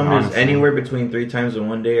rule of fine, thumb is honestly. anywhere between 3 times in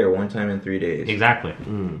one day or 1 time in 3 days. Exactly.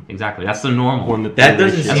 Exactly. That's the normal. That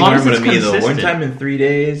doesn't seem As long as normal to it's me though. 1 consistent. time in 3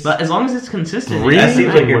 days. But as long as it's consistent, Really? That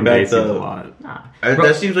seems like you're One day back seems to- a lot. Nah. That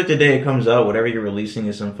Bro, seems like the day it comes out, whatever you're releasing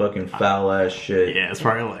is some fucking foul ass shit. Yeah, it's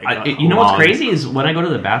probably like you know what's long. crazy is when I go to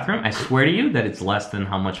the bathroom, I swear to you that it's less than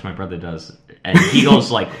how much my brother does, and he goes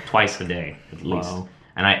like twice a day at least. Wow.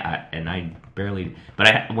 And I barely.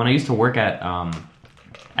 But when I used to work at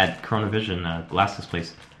Coronavision glasses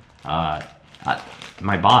place,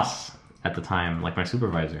 my boss at the time, like my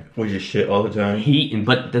supervisor, Was your shit all the time?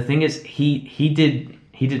 But the thing is, he did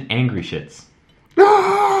angry shits.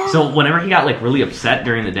 So whenever he got like really upset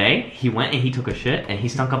during the day, he went and he took a shit and he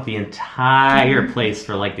stunk up the entire place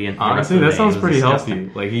for like the entire. Honestly, that sounds pretty disgusting.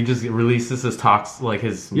 healthy. Like he just releases his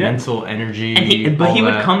his Yeah. mental energy. And all he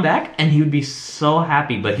would that. come back and he would be so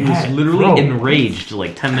happy, but he Yeah, was literally bro. enraged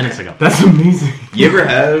like 10 minutes ago. That's amazing. You ever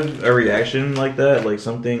have a reaction like that? Like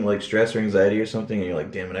something like stress or anxiety or something, and you're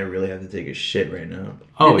like, damn it, I really have to take a shit right now.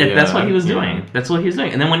 Oh That- yeah, that's what he was yeah. doing. That's what he was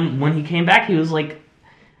doing. And then when he came back, he was like,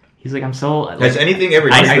 I'm so. Like, Has anything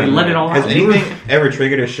ever I triggered- let it all Has out. anything ever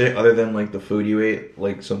triggered a shit other than like the food you ate?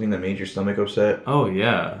 Like something that made your stomach upset? Oh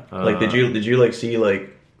yeah. Like did you like see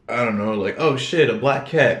like I don't know, like oh shit, a black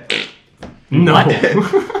cat. No.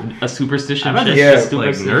 What? A superstition I've had shit? Yeah, Just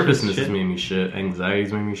like superstitious nervousness shit? has made me shit.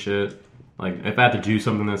 Anxiety's made me shit. Like if I have to do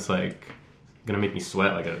something that's like gonna make me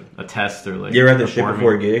sweat, like a test or like. You ever had to shit performing-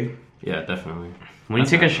 before a gig? Yeah, definitely. When you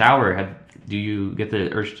That's take a not- shower, do you get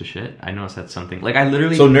the urge to shit? I noticed that's something. Like I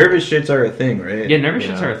literally. So nervous shits are a thing, right? yeah, nervous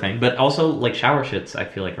shits Yeah. are a thing, but also like shower shits, I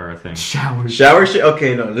feel like are a thing. Showers. Shower shit.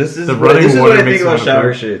 Okay, no, this is The what, running this is what water I think makes about me shower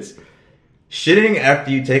wanna shits. Shitting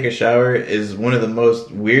after you take a shower is one of the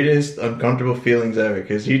most weirdest, uncomfortable feelings ever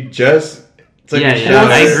because you just took Yeah, a yeah, shower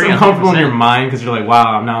I It's agree. uncomfortable in 100%. your mind because you're like,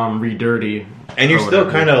 wow, now I'm re-dirty. and you're or still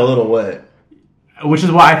whatever. kind of a little wet. Which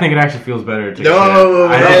is why I think it actually feels better to No,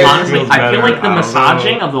 shit. I man. think it Honestly, feels I feel better. like the don't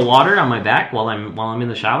massaging know. of the water on my back while I'm in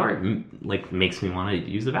the shower like makes me want to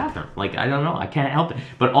use the bathroom. Like I don't know, I can't help it.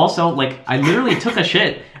 But also, like I literally took a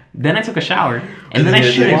shit, then I took a shower, and then I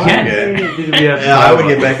shit again. Yeah, I would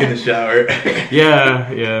get back in the shower.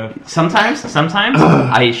 Yeah. Sometimes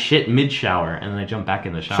I shit mid shower and then I jump back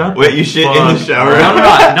in the shower. Wait, you shit in the shower?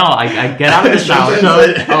 No, I get out of the shower.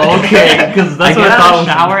 Oh, okay, because I that's get what I out thought. of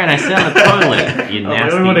the shower and I sit on the toilet. You I nasty.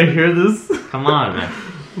 don't want to hear this. Come on, man.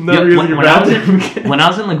 Never Yeah, using your when I was bathroom. when I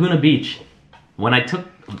was in Laguna Beach, when I took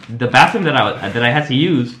the bathroom that I had to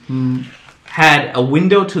use had a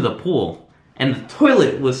window to the pool, and the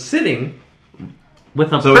toilet was sitting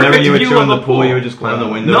with a So perfect whenever you would view chill of in the a pool, you would just climb the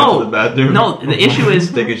window No. into the bathroom. No, the issue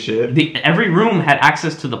is take a shit. every room had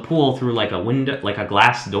access to the pool through like a window, like a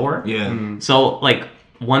glass door. Yeah. So like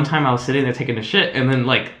one time I was sitting there taking a shit, and then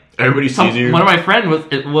like Everybody sees you. one of my friends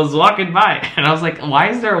was walking by, and I was like, "Why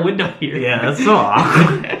is there a window here?" Yeah, that's so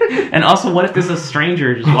awkward. And also, what if there's a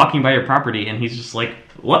stranger just walking by your property, and he's just like,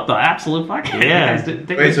 "What the absolute fuck?" Yeah.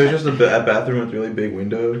 Wait, so it's just a bathroom with really big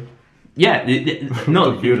window? Yeah,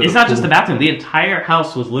 no, The view to it's the not just pool. the bathroom. The entire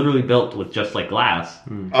house was literally built with just like glass.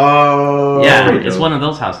 Oh. Yeah, there you it's go. one of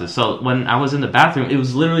those houses. So when I was in the bathroom, it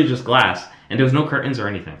was literally just glass, and there was no curtains or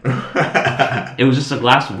anything. It was just a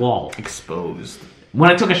glass wall. Exposed. When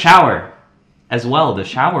I took a shower, as well, the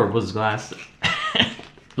shower was glass.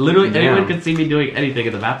 Literally, Damn. anyone could see me doing anything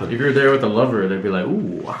in the bathroom. If you're there with a lover, they'd be like,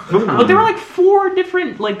 ooh. But there were like 4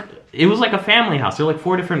 different, like, it was like a family house. There were like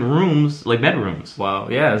 4 different rooms, like bedrooms. Wow,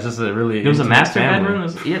 yeah, it's just a really. There was a intimate master family.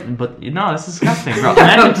 bedroom. Yeah, but no, that's disgusting, bro.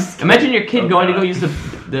 Imagine your kid going to go use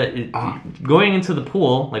going into the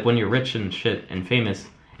pool, like when you're rich and shit and famous,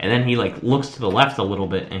 and then he like looks to the left a little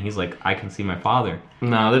bit, and he's like, "I can see my father."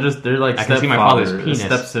 No, they're like I can see my father's stepfathers, penis.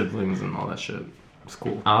 step siblings, and all that shit. It's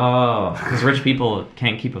cool. Oh, because rich people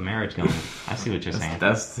can't keep a marriage going. I see what you're saying.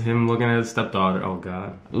 That's him looking at his stepdaughter. Oh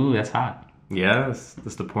god. Ooh, that's hot. Yeah, that's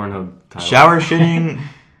the Pornhub title. Shower shitting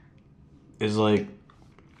is like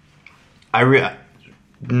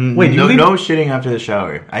Wait, no, you leave- no shitting after the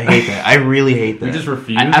shower. I hate that. I really hate that. You just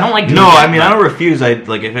refuse. I don't like. No, doing that, I mean I but- don't refuse. I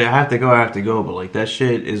like if I have to go, I have to go. But like that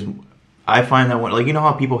shit is, I find that one like you know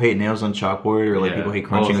how people hate nails on chalkboard or like Yeah. people hate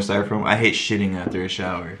crunching Oh. a styrofoam. I hate shitting after a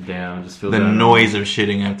shower. Damn, I just feel The that. noise of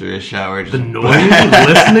shitting after a shower. Just The noise of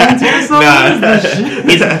listening to yourself?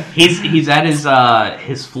 Nah. He's at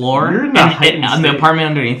his floor You're in and, a heightened on the state. apartment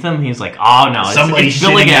underneath him. He's like, "Oh no, Somebody it's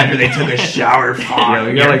building shitting in." after they took a shower. Fuck. Yeah,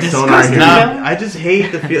 we got You're like sonar disgusting. here. Nah, I just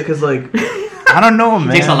hate the feel because like I don't know,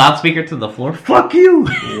 man. Takes a loudspeaker to the floor. Fuck you.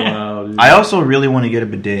 Wow. Dude. I also really want to get a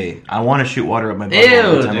bidet. I want to shoot water up my butt all the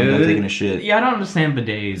Ew, time I'm done dude. taking a shit. Yeah, I don't understand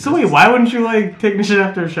bidets. So wait, why wouldn't you like take a shit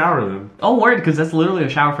after a shower then? Oh, word, because that's literally a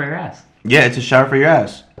shower for your ass. Yeah, it's a shower for your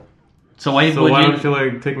ass So why So would why you don't you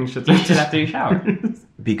like taking shit eat shit after you shower?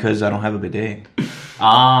 because I don't have a bidet.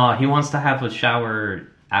 Ah, he wants to have a shower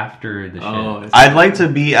after the shit. Oh, I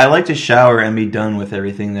like to shower and be done with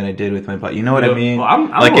everything that I did with my butt. You know what I Yeah, mean? well, I'm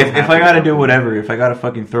like always if happy I gotta with do that. whatever, if I gotta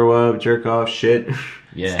fucking throw up, jerk off, shit,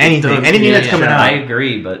 Yeah, anything Yeah, that's coming I out,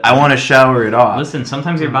 agree, but I want to shower it off. listen,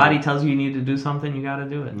 sometimes your body tells you need to do something, you gotta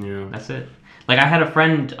do it. Yeah. That's it. Like I had a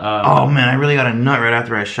friend. Oh man, I really got a nut right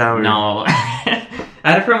after I showered. No, I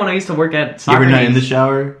had a friend when I used to work at You soccer. ever nut in the games.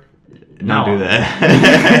 shower? No. Don't do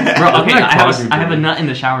that. Bro, okay, like I have closet I have a dude. nut in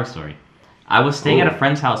the shower story. I was staying Ooh. at a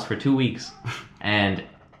friend's house for 2 weeks, and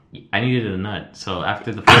I needed a nut. So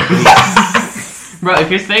after the first week, bro, if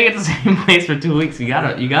you're staying at the same place for 2 weeks, you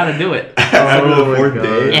gotta do it. After Oh the my fourth God.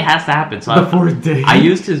 day. It has to happen. So The fourth day. I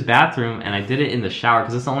used his bathroom, and I did it in the shower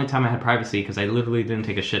because it's the only time I had privacy. Because I literally didn't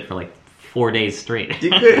take a shit for like 4 days straight. You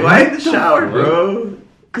could, why in the shower, bro?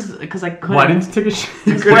 Because I couldn't. Why didn't you take a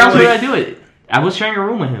shit? Where else would I do it? I was sharing a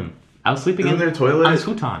room with him. I was sleeping Isn't in there a toilet? on his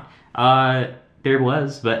futon. There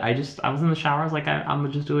was, but I was in the shower. I was like, I'm gonna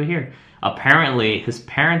just do it here. Apparently, his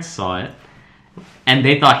parents saw it, and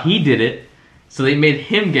they thought he did it, so they made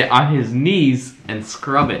him get on his knees and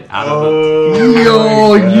scrub it out of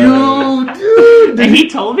Oh, you, dude. it. And he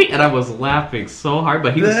told me, and I was laughing so hard,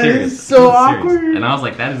 but he was That serious. is so He was serious. awkward. And I was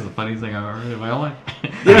like, that is the funniest thing I've ever heard in my whole life.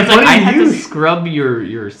 Yeah, It's like, funny I had you. to scrub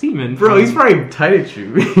your semen. Bro, from- he's probably tight at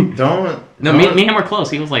you. Don't. No, me and him were close.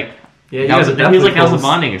 He was like, Yeah, that was, you guys are he was like, that was a definitely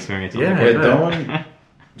bonding experience. I was Yeah. like, Wait, I don't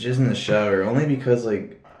jizz in the shower. Only because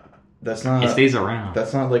like that's not. it stays around.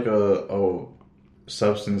 That's not like a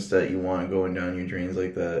substance that you want going down your drains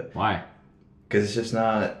like that. Why? Because it's just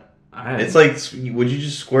not. I- It's like, would you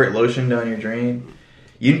just squirt lotion down your drain?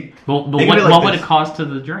 You. Well, but Think what, of it like what would this. it cause to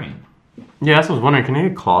the drain? Yeah, that's what I was wondering. Can it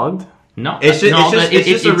get clogged? No, It's just. no, It's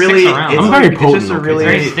just it a really. sticks around. It's, I'm very it's potent, just a okay? really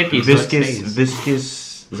It's very sticky, so it viscous. stays.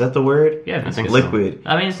 Viscous. Is that the word? Yeah, I think it's so. Liquid.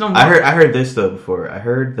 I mean, it's no. I heard this though before. I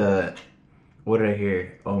heard that. What did I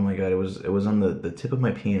hear? Oh my god! It was on the tip of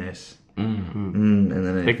my penis. And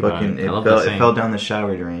then Think about it. it I love fell, the it saying. fell down the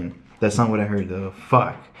shower drain. That's not what I heard though.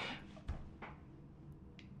 Fuck.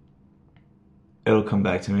 It'll come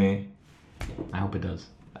back to me. I hope it does.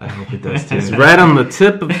 I hope it does too. It's right on the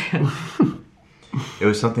tip of. It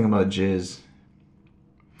was something about jizz.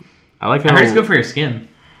 I like I how. heard it's good for your skin.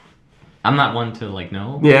 I'm not one to like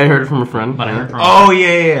know. Yeah, I heard it from a friend. But I heard from. Oh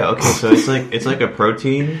yeah. Okay, so it's like a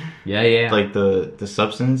protein, Yeah. like the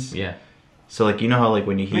substance. Yeah. So like you know how like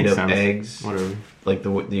when you heat Makes up sense. eggs, Whatever. like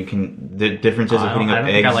the differences Oh, of I heating don't- I up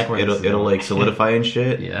don't think I eggs, like where this is it'll going. like solidify and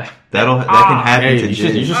shit. Yeah. That can happen Hey, to you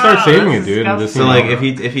should jizz. start saving that's it, dude. And just, So you like know,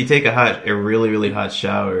 if you take a really hot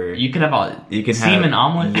shower, You can have a you can semen have,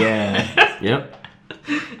 omelet. Yeah. Yep.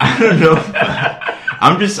 I don't know.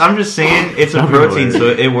 I'm just saying it's a That'd be protein,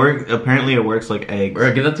 so hilarious. apparently it works like eggs.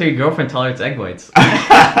 Or give that to your girlfriend. Tell her it's egg whites.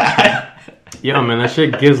 Yeah, man, that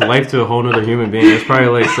shit gives life to a whole nother human being. It's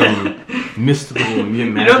probably like some mystical magic.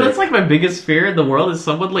 You know, that's like my biggest fear in the world is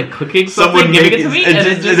someone like cooking something, Someone giving it to making- me, and and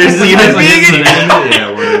it just there's tastes semen like being it's in banana.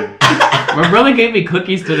 Yeah, word. My brother gave me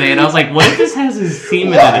cookies today, and I was like, "What if this has his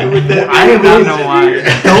semen Why in would it?" that I be? don't know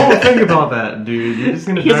why. Don't think about that, dude. You're just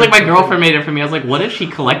gonna. He's die like, my from- girlfriend made it for me. I was like, what if she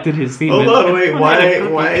collected his semen? Hold on, wait. Put it in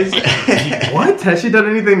a Why cookie? is What? Has she done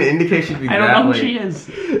anything to indicate she'd be I don't that, know who like, she is,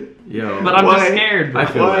 Yo, but I'm Why? just scared. Bro. I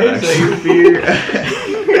feel why that, is that your fear?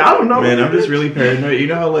 I don't know. Man, I'm just really paranoid. You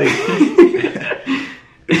know how like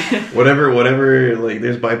whatever like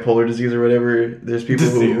there's bipolar disease or whatever. There's people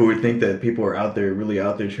who would think that people are out there really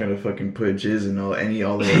out there trying to fucking put jizz and all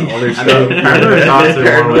their stuff. Paranoid thoughts are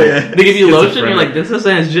Paranoia. They give you lotion, you're Schizophrenic. like, this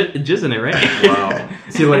doesn't has jizz in it, right? Wow.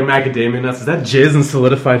 See, like macadamia nuts. Is that jizz in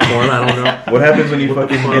solidified form? I don't know. What happens when you What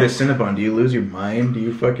the fucking fuck? get a Cinnabon? Do you lose your mind? Do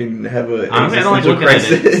you fucking have a Honestly, I don't like existential looking at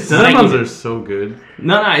it. crisis? Like- Cinnamons are so good.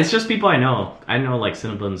 No, it's just people I know. I know like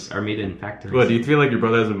Cinnabons are made in factories. What, do you feel like your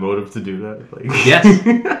brother has a motive to do that? Like, Yes.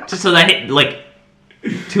 Just so that like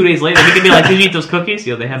 2 days later he could be like, "Did you eat those cookies?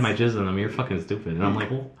 Yo, they had my jizz in them. You're fucking stupid." And I'm like,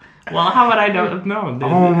 well, how would I know? No. Dude.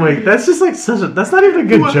 Oh my, that's just like such a. That's not even a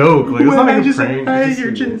good joke. Like, it's not like a prank. I It's ate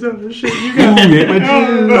your just- jizz on the shit. You Ooh, got you ate my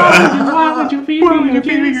jizz. Why would you feed me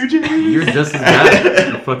your jizz? You're just as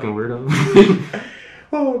bad. You fucking weirdo.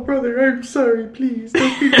 Oh, brother, I'm sorry. Please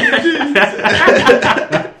don't feed me your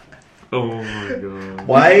jizz. Oh my god.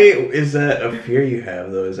 Why is that a fear you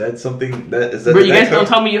have though? Is that something that is that? Bro, you that guys don't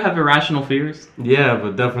tell me you have irrational fears. Yeah,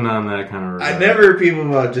 but definitely not on that kind of. I never heard people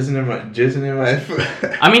about jizzing in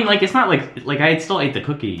my. I mean, like it's not like I still ate the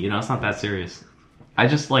cookie. You know, it's not that serious. I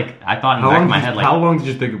just like I thought in the back of my head like how long did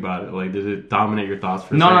you think about it? Like, did it dominate your thoughts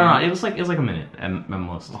for a no. second? It was like a minute at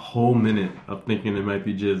most. A whole minute of thinking it might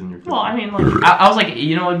be jizz in your cookie. Well, I mean, like I was like,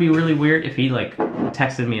 you know, it'd be really weird if he like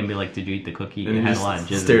texted me and be like, "Did you eat the cookie?" and It you had a lot of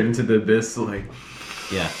just jizz. stared in it. into the abyss, like,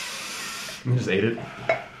 Yeah, you just ate it.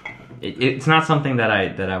 it's not something that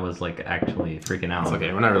I was like actually freaking out. It's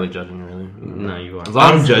okay, we're not really judging you, really. No, you are. As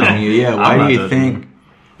long I'm as- judging you. Yeah. I'm Why not do you judging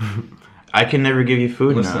think I can never give you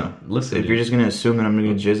food now? Listen. If dude. you're just gonna assume that I'm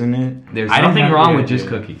gonna jizz in it, There's I don't nothing have wrong the with just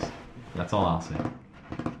idea. cookies. That's all I'll say.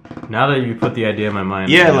 Now that you put the idea in my mind,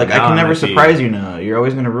 yeah, like I now can never might be- surprise you now. You're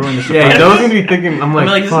always gonna ruin the surprise. Yeah, you're always gonna be thinking. I'm I'm like,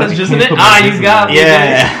 like, this fuck, has you jizz can't in it. put my Ah, jizz you in got it. me.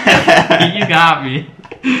 Yeah. You got me.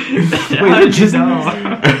 How'd you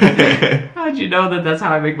know? How'd you know that that's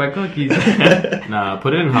how I make my cookies? Nah,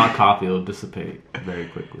 put it in hot coffee. It'll dissipate very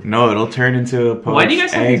quickly. No, it'll turn into a poached Why do you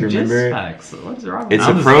guys have egg. these Remember? jizz facts? What is wrong with It's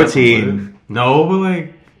that? a just protein. speculative. No, but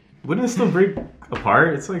like, wouldn't it still break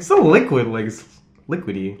apart? It's like still liquid, like it's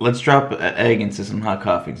liquidy. Let's drop an egg into some hot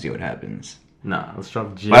coffee and see what happens. Nah, let's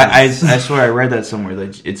drop jizz. But I swear I read that somewhere.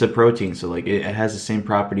 Like it's a protein, so like it has the same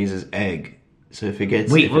properties as egg. So if it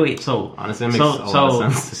gets Wait. So Honestly, that makes a lot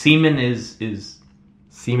of sense. semen is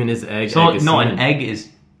Semen is egg. so egg is no, semen. an egg is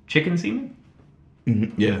chicken semen.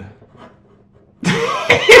 Mhm, yeah,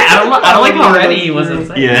 I don't like how ready he was in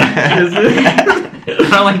saying. yeah. I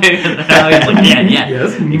don't like how he was like, yeah,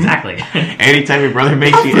 Yes. exactly. Anytime your brother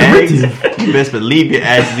makes you eggs, you best believe your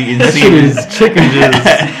ass is eating That shit semen. is chicken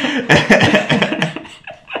jizz.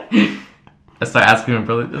 I start asking my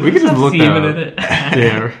brother. We could just look that semen up. in it.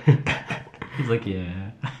 Yeah. He's like,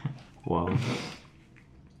 yeah. Wow.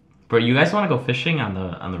 Bro, you guys want to go fishing on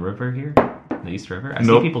the river here, the East River? I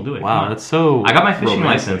Nope. see people do it. Wow, Come on. that's so. I got my fishing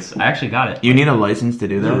romantic. license. I actually got it. You need a license to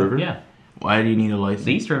do Is it a that. river? Yeah, Why do you need a license?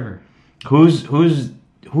 the East River.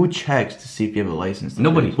 Who checks to see if you have a license? to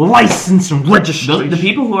Nobody. fish? License and registration. The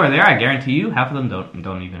people who are there, I guarantee you, half of them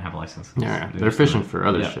don't even have a license. Yeah, they're fishing for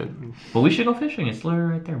other Yeah. shit. But we should go fishing. It's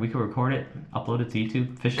literally right there. We could record it, upload it to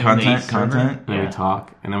YouTube. Fishing in the Content, East River. content. And then Yeah. we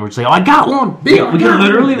talk, and then we're just like, "Oh, I got one." We can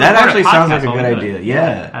literally. That record actually a sounds like podcast a while good we do idea. it.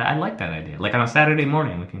 Yeah. I like that idea. Like on a Saturday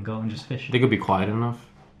morning, we can go and just fish. They could be quiet enough.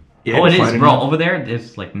 Yeah, oh, it find is, it bro. now. Over there,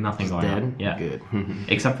 there's like nothing It's going dead. on. Yeah, Good.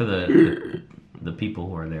 except for the people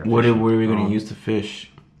who are there. What are we Oh. gonna use to fish?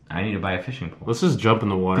 I need to buy a fishing pole Let's just jump in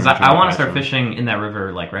the water. because and try I want to catch start them. fishing in that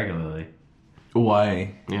river like regularly.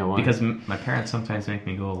 Why, Yeah, why? Because my parents sometimes make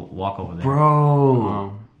me go walk over there. bro?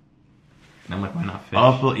 Oh. And I'm like, why not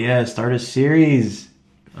fish? Yeah, start a series.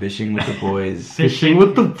 Fishing with the boys. Fishing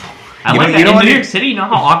with the. I You like know- that. you know in what New it- York City, you know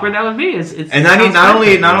how awkward that would be? It's And I mean, sounds not only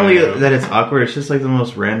perfect. not only Yeah. that it's awkward, it's just like the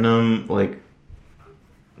most random like.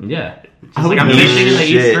 Yeah. It's I just like would I'm never- fishing in the shit.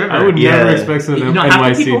 East River. I would Yeah. never expect some of You them know, half the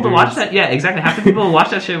NYC people who watch dudes. that, yeah, exactly. Half the people who watch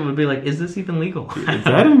that shit would be like, "Is this even legal?" Is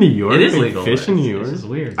that in New York? It is They legal. Fish in New It's York. just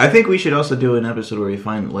weird. I think we should also do an episode where we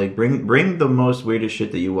find like bring the most weirdest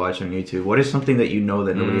shit that you watch on YouTube. What is something that you know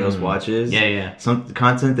that nobody else watches? Yeah, yeah. Some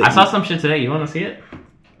content that I saw some shit today. You want to see it?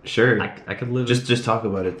 Sure. I could live. Just talk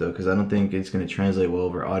about it though, because I don't think it's gonna translate well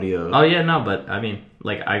over audio. Oh yeah, no, but I mean,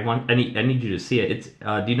 like, I need you to see it. It's.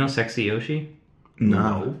 Do you know Sexy Yoshi?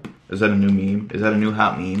 No. Is that a new meme? Is that a new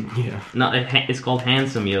hot meme? Yeah. No, it's called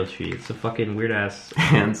Handsome Yoshi. It's a fucking weird ass.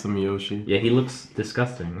 Handsome Yoshi. Yeah, he looks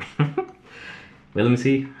disgusting. Wait, let me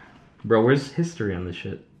see. Bro, where's history on this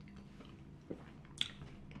shit?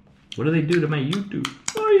 What do they do to my YouTube?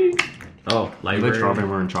 Oh, You library. like strawberry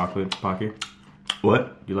more than chocolate, Pocky?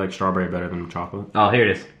 What? You like strawberry better than chocolate? Oh, here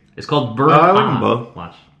it is. It's called Bird. I like them both.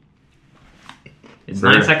 Watch. It's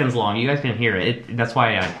Bird. 9 seconds long. You guys can hear it. That's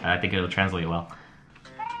why I think it'll translate well.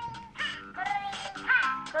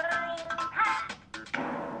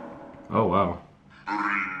 Oh wow.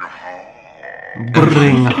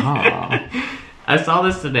 Bring ha. I saw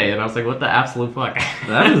this today and I was like, what the absolute fuck?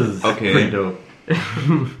 That is Okay. pretty dope.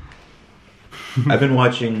 I've been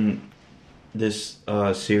watching this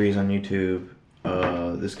series on YouTube.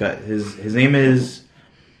 This guy, his name is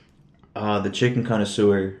the Chicken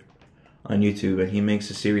Connoisseur on YouTube, and he makes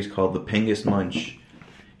a series called The Pengus Munch.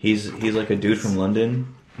 He's like a dude from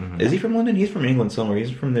London. Is he from London? He's from England somewhere. He's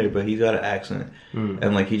from there, but he's got an accent.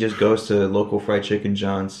 And like he just goes to local fried chicken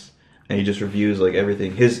joints and he just reviews like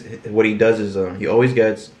everything. What he does is he always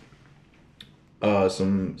gets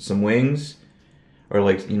some wings or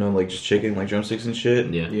like like just chicken, like drumsticks and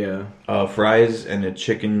shit. Yeah. Yeah. Fries and a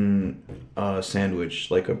chicken sandwich,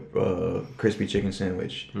 like a crispy chicken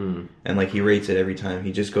sandwich. And like he rates it every time.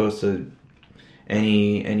 He just goes to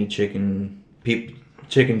any chicken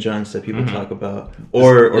joints that people talk about,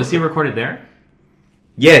 or Does he record it there?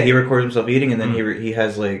 yeah, he records himself eating, and then he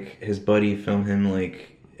has like his buddy film him like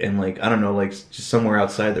and like I don't know, like just somewhere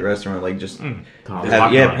outside the restaurant, like just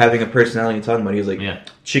having a personality and talking about it. He was like,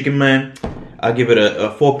 chicken man, I give it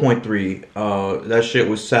a 4.3. That shit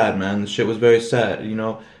was sad, man. The shit was very sad.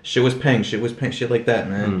 Shit was pink, shit like that,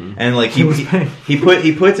 man. And like he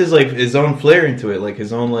puts his own flair into it, like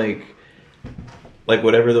his own like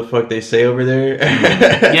whatever the fuck they say over there.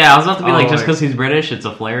 Yeah, I was about to be like, just like- because he's British, it's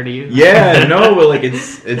a flair to you? Yeah, no, but like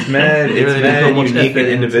it's mad, They it's really mad put much unique effort and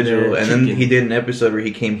into individual. their And then chicken. he did an episode where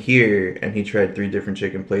he came here and he tried 3 different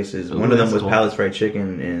chicken places. Ooh, One of them that's was cool. Palace Fried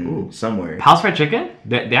Chicken in somewhere. Pal's Fried Chicken?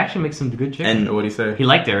 They actually make some good chicken. And What'd he say? He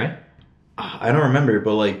liked it, right? I don't remember,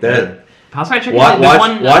 but like that. Pal's Fried Chicken? Wa- there's watch-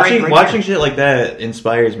 one watching right watching there. shit like that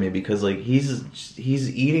inspires me because like he's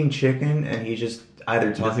eating chicken and he's just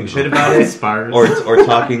either talking shit about it Inspires. or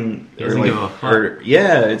talking He or doesn't like give a fuck. or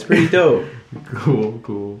yeah, it's pretty dope.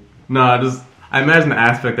 Cool. No, I imagine the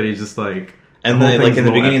aspect that he's just like. And the whole then, like thing's in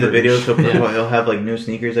the low beginning of the effort. video, Yeah. he'll have like new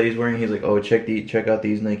sneakers that he's wearing. He's like, "Oh, check out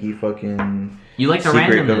these Nike fucking You like the secret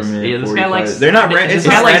randomness. government Yeah, this guy 45s." likes... They're not this it's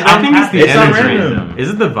guy not likes random. I think it's the It's not energy. random. Is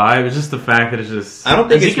it the vibe? It's just the fact that it's just. I don't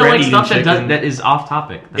think it's Ezekiel likes random. stuff chicken. that is off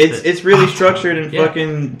topic. That's it. It's really structured and Yeah.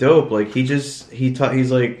 fucking dope. Like he's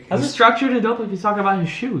like How's it structured and dope if he's talking about his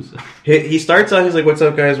shoes? he starts out. He's like, "What's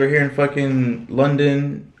up, guys? We're here in fucking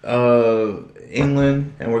London,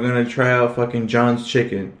 England, and we're gonna try out fucking John's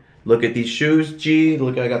Chicken. Look at these shoes, G.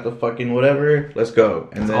 Look, I got the fucking whatever. Let's go."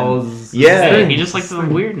 And then all his- yeah, He just likes the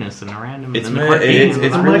weirdness and the random it's and the mad, quirky.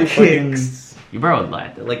 it's I'm really like fucking. kicks. Bro,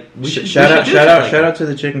 like we should, Shout out do shit like that. to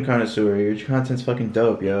the Chicken Connoisseur. Your content's fucking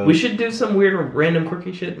dope, yo. We should do some weird, random,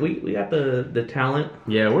 quirky shit. We got the talent.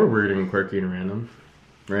 Yeah, we're weird and quirky and random,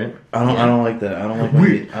 right? I don't like that. I don't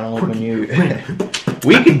like when you.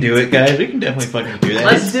 We can do it, guys. We can definitely fucking do that.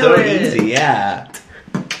 Let's It's do so it. easy. Yeah.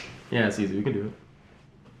 Yeah, it's easy. We can do it.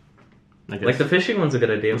 I guess. Like the fishing one's a good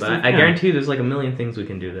idea, Let's but do- I yeah. guarantee you there's like a million things we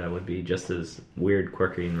can do that would be just as weird,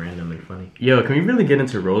 quirky, and random and funny. Yo, can we really get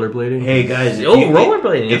into rollerblading? Hey guys,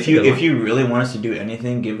 rollerblading, that's If a you good if one. you really want us to do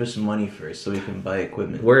anything, give us some money first so we can buy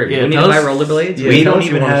equipment. Word. Yeah, we need to tell buy us- rollerblades. yeah, We tell don't us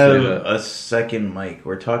you even want us to do have that. a second mic.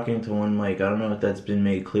 We're talking to one mic. I don't know if that's been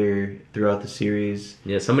made clear throughout the series.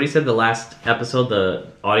 Yeah, somebody said the last episode the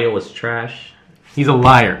audio was trash. He's a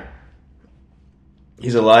liar.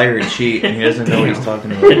 He's a liar and cheat, and he doesn't know what he's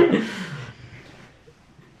talking about.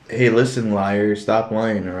 Hey, listen, liar, stop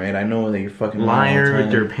lying, all right? I know that you're fucking lying all Liar the with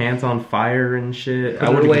time. your pants on fire and shit. Put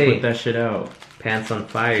I it would away. put that shit out. Pants on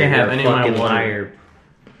fire. Can't have You're a any of my fucking water. liar.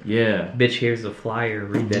 Yeah. Bitch, here's the flyer.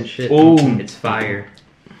 Read that shit. Ooh. It's fire.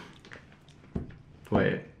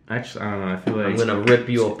 Wait. Actually, I don't know. I feel like I'm gonna rip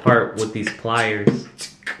you apart with these pliers.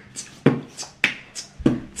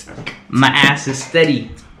 My ass is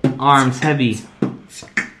steady, arms heavy.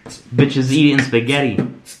 Bitches eating spaghetti.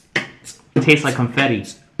 Tastes like confetti.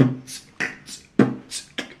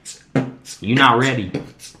 You not ready.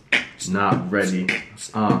 not ready.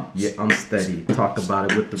 Yeah, I'm steady. Talk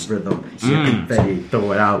about it with the rhythm. Yeah, confetti.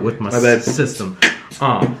 Throw it out with my bad. system.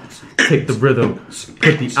 Take the rhythm,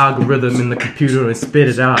 put the algorithm in the computer and spit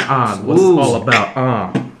it out. What's Ooh. it all about?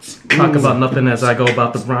 Talk about nothing as I go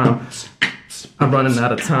about the rhyme. I'm running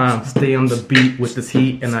out of time. Stay on the beat with this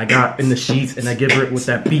heat, and I got in the sheets, and I give her it with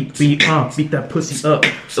that beat. Beat that pussy up.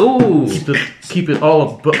 Ooh. Keep it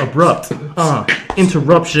all abrupt.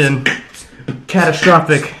 Interruption,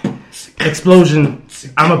 catastrophic, explosion.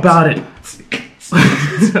 I'm about it.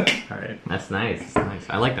 All right. That's nice. That's nice.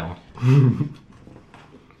 I like that one.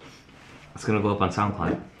 It's gonna go up on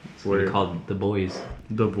SoundCloud. It's gonna be Word. called The Boys.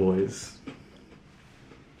 The boys.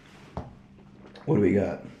 What do we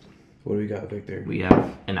got? What do we got, Victor? We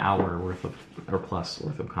have an hour worth of, or plus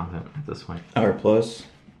worth of content at this point. Hour plus.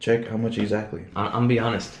 Check how much exactly. I'm gonna be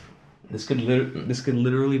honest. This could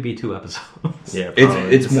literally be 2 episodes. Yeah,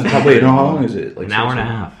 It's probably no. How long is it? Like An hour and a 6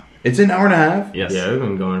 half. It's an hour and a half. Yes. Yeah, we've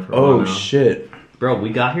been going for a while Oh now. shit! Bro, we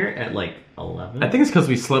got here at like 11. I think it's because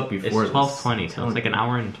we slept it's before. 12:20, so it's like an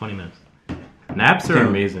hour and 20 minutes. Naps are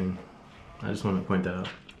amazing. I just want to point that out.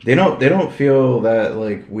 They don't feel that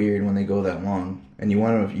like weird when they go that long, and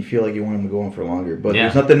you feel like you want them to go on for longer. But Yeah.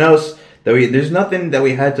 there's nothing else there's nothing that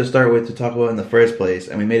we had to start with to talk about in the first place,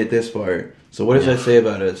 and we made it this far. So what does that say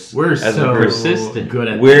about us? We're as a so group? persistent. good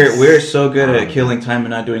at We're this. so good at killing time and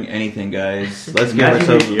not doing anything, guys. Let's give Imagine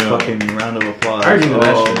ourselves a yo. fucking round of applause. I already do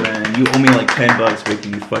that Oh shit. man, you owe me like $10, Vicky,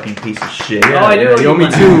 you fucking piece of shit. Oh, I do You owe me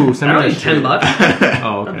money. two. Send I me owe you that shit. $10. Oh,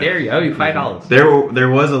 How okay. dare you? I owe you $5. There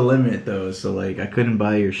was a limit though, so like I couldn't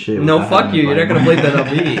buy your shit. No, without fuck having you. to You're buy not gonna mine. blame that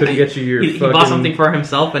on me. Could've get you your he bought fucking- something for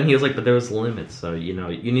himself, and he was like, "But there was limits, so you know,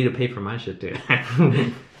 you need to pay for my shit too."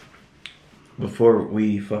 Before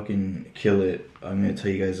we fucking kill it, I'm gonna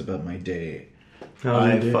tell you guys about my day. How was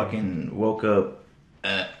I your day? fucking woke up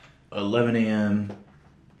at 11 a.m.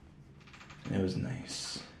 It was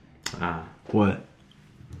nice. What?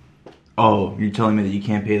 Oh, you're telling me that you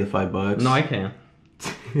can't pay the $5? No, I can.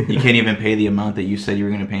 You can't even pay the amount that you said you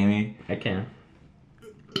were gonna pay me. I can.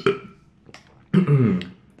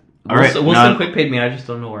 All right, Wilson now- quick paid me. I just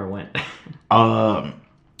don't know where it went. money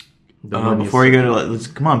Before is- you go to let's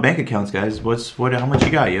come on bank accounts, guys. How much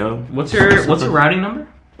you got, yo? What's your routing number?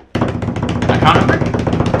 Account number?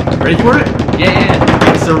 Ready for it?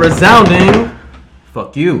 Yeah. It's a resounding.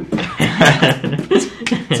 Fuck you.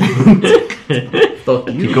 Fuck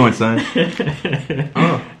you. Keep going, son.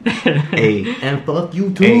 Hey, And fuck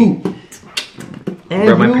you too. And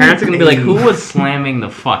Bro, my you. parents are gonna be like, "Who was slamming the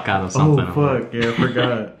fuck out of something?" Oh fuck! Yeah, I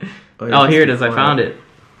forgot. Oh, here it is. I found it.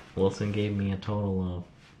 Wilson gave me a total of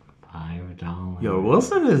 $5. Yo,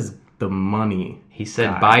 Wilson is the money. He said,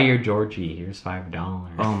 God. "Buy your Georgie. Here's $5."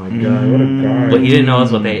 Oh my god, what a guy. What he didn't know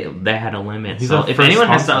is what they had a limit. He's So our if first anyone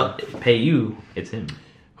has sponsor. to pay you, it's him.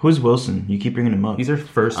 who's Wilson? You keep bringing him up. He's our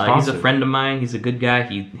first He's sponsor. a friend of mine. He's a good guy.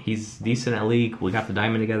 He's decent at league. We got the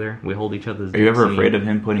diamond together. We hold each other's. Are you ever seam. afraid of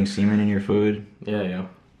him putting semen in your food? Yeah, yeah.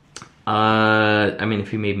 I mean, if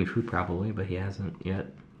he made me food, probably, but he hasn't yet.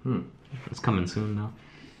 It's coming soon, though.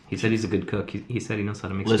 He said he's a good cook. He said he knows how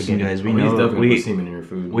to make Listen, spaghetti. guys, we He's know definitely we put semen in your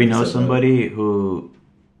food. we He know said somebody who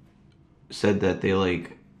said that they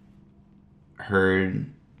like heard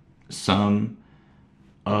some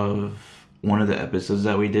of one of the episodes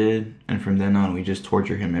that we did, and from then on we just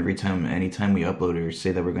torture him anytime we upload or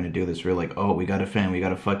say that we're gonna do this. We're like, oh, we got a fan, we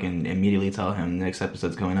gotta fucking immediately tell him the next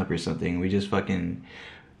episode's coming up or something. We just fucking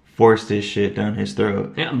force this shit down his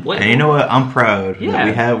throat. Yeah, what- And you know what? I'm proud. that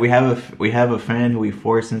Yeah. we have a fan who we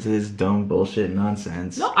force into this dumb bullshit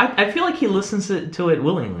nonsense. No, I feel like he listens to it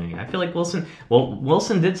willingly. I feel like Wilson. Well,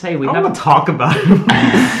 Wilson did say we I have. want to talk about him.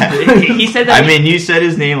 He said that. I mean, you said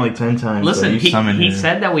his name like 10 times. so listen, you summoned he him.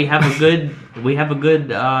 said that we have a good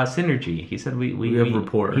synergy. He said we have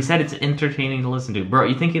rapport. He said it's entertaining to listen to. Bro,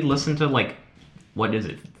 you think he'd listen to like what is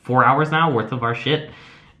it, 4 hours now worth of our shit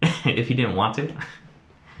if he didn't want to?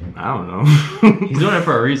 I don't know. He's doing it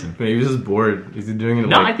for a reason. Maybe he's just bored. Is he doing it?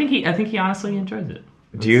 No, like, I think he honestly enjoys it.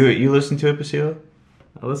 Do you listen to it, Basile?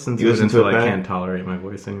 I listen to You it listen to until it I back? can't tolerate my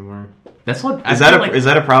voice anymore. That's what Is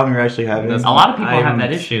that a problem you're actually having? A lot of people have I'm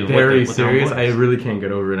that issue. Very with their own serious. voice. I really can't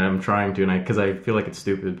get over it. And I'm trying to, and because I feel like it's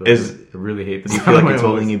stupid, but Is- I really hate the Do you sound feel of like my it's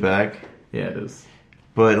holding voice. you back? Yeah, it is.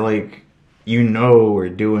 But like, you know, we're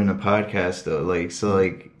doing a podcast though. Like, so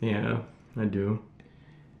like, Yeah, I do.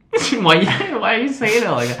 why are you saying it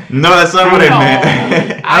like that? no, that's not what I No.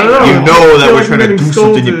 meant. I don't know. You I know feel that like we're I'm trying to getting do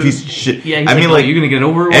something, you scolded. piece of shit. Yeah, he's I like, mean, "Oh, like, you're gonna get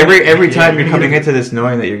over it. every Yeah, time you're you're coming gonna- into this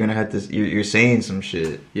knowing that you're gonna have to, you're saying some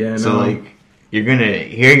shit. Yeah, I So know. like, you're gonna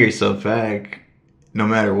hear yourself back, no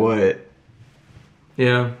matter what.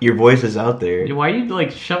 Yeah. Your voice is out there. Why are you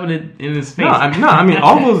like shoving it in his face? No, I mean,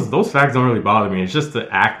 all those facts don't really bother me. It's just the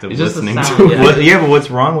act of It's just the listening sound, to yeah. it. What, yeah, but what's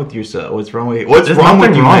wrong with yourself? What's wrong with There's wrong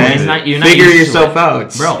with nothing you, wrong man? with it. You're not Figure used to yourself it.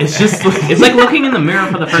 out, Bro. It's just like, It's like looking in the mirror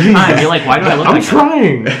for the first time. You're like, why do I look I'm like that?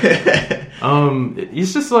 trying.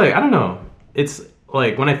 It's just like, I don't know. It's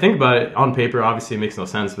like when I think about it on paper, obviously it makes no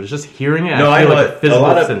sense, but it's just hearing it. I feel like a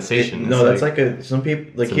physical sensation. No, It's that's like a some people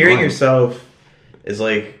like it's hearing annoying. yourself is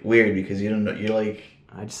like weird because you don't know. You're like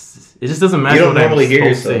it just doesn't match You don't what normally I'm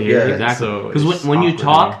hear supposed to yourself, hear. yeah. Exactly. So Because it's when you awkward to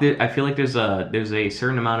talk, me. I feel like there's a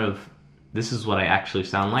certain amount of this is what I actually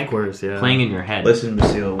sound like Of course, yeah. playing in your head. listen,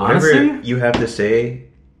 Basile, whatever Honestly? you have to say,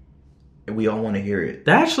 we all want to hear it.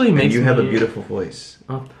 That actually And makes you have a me- beautiful voice.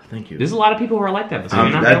 Oh, thank you. There's a lot of people who are like that, but you're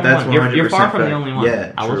not That- the that's only one. You're 100% far from the fact. only one.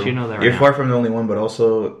 Yeah, I'll true. let you know that right You're now. far from the only one, but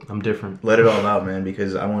also I'm different. let it all out, man,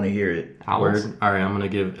 because I want to hear it. Owls. Word. All right, I'm gonna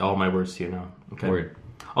give all my words to you now. Okay. Word.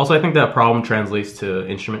 Also, I think that problem translates to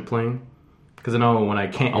instrument playing, because I know when I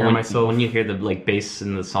can't hear myself. when you hear the like bass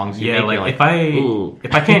in the songs you Yeah, make, like, you're Ooh.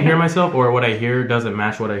 if I can't hear myself or what I hear doesn't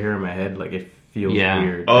match what I hear in my head, like it feels Yeah.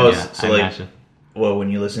 weird. Oh, Yeah, so I like, imagine. well, when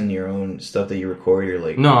you listen to your own stuff that you record, you're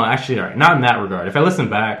like, No, actually, all right, not in that regard. If I listen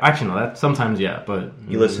back, actually no, that sometimes yeah, but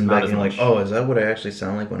you listen not back as and you're much. like, oh, is that what I actually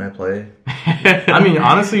sound like when I play? I mean,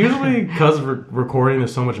 honestly, usually because recording,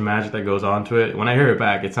 there's so much magic that goes on to it. When I hear it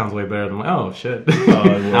back, it sounds way better. I'm like, oh shit,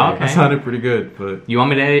 well. that sounded pretty good. But You want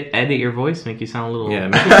me to edit your voice, make you sound a little yeah,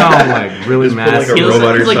 make it sound like really Just put, like, a massive. He listens-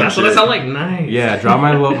 robot or he's like, some that's what I shit. sound like. Nice. Yeah,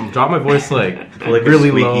 drop my voice like Like really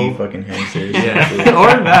a squeaky low. fucking hamster.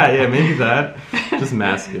 Yeah, or that. Yeah, maybe that. Just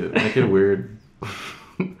mask it, make it weird.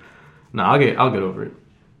 No, I'll get over it.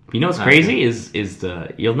 You know what's crazy is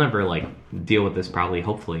the you'll never like deal with this probably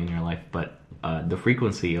hopefully in your life, but the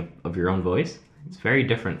frequency of your own voice it's very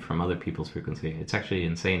different from other people's frequency. It's actually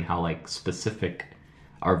insane how like specific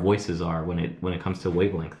our voices are when it comes to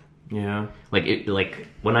wavelength. Yeah. Like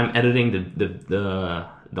when I'm editing the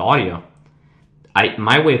audio,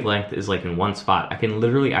 my wavelength is like in one spot. I can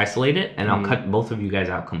literally isolate it and I'll cut both of you guys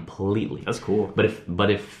out completely. That's cool. But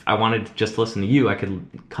if I wanted to just listen to you, I could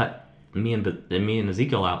cut me and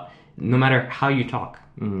Ezekiel out. No matter how you talk,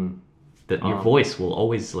 that your voice will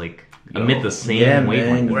always like emit the same Yeah, man.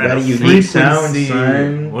 wavelength. You We're got at a a unique sound, frequency.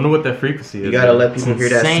 son. Wonder what that frequency is. You gotta let people hear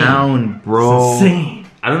that insane. sound, bro. It's insane.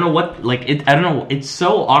 I don't know what like it. I don't know. It's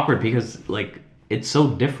so awkward because like it's so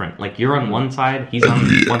different. Like you're on one side, he's on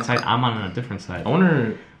one side, I'm on a different side. I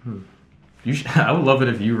wonder. I would love it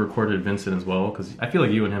if you recorded Vincent as well, because I feel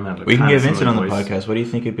like you and him have a We can kinda get Vincent on similar the voice. podcast. What do you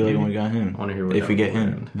think it'd be like when we got him? I want to hear what If that we get would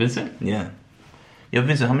him. be. Vincent, Yeah. Yo,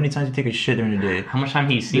 Vincent, how many times do you take a shit during the day? how much time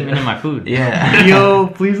he's semen in my food? Yeah. Yo,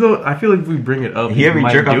 please don't. I feel like if we bring it up, You ever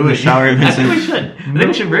might jerk off do in the it. shower, I Vincent? think we should. I think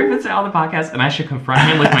we should bring Vincent on the podcast, and I should confront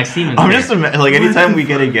him with my semen. I'm today. just like anytime we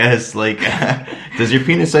get a guest, like, does your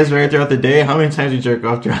penis size vary throughout the day? How many times you jerk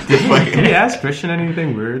off throughout the Did he fucking? ask Christian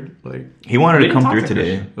anything weird? Like, He wanted We to didn't come talk through to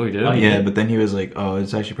today. Christian. oh, he did. Oh, Yeah, but then he was like, "Oh,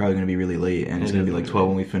 it's actually probably gonna be really late, and it's It gonna is be like really 12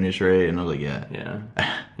 late. when we finish, right?" And I was like, "Yeah."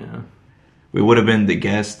 Yeah. We would have been the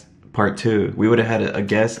guest part 2. We would have had a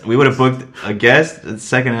guest. We would have booked a guest for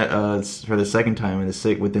the second time in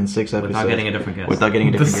within 6 episodes Without getting a different guest. Without getting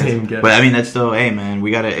a The different same guest. But I mean, that's still, hey man,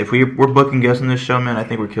 we gotta. If we're booking guests on this show, man, I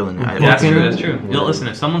think we're killing it. Yeah, that's Booking- true. That's true. Yeah. Yo, listen,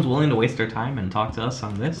 if someone's willing to waste their time and talk to us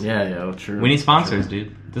on this, Yeah, true. we need sponsors,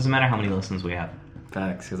 dude. Doesn't matter how many listens we have.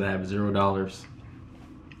 Facts, because I have $0.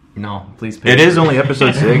 No, Please pay. It is for only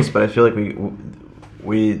episode 6, but I feel like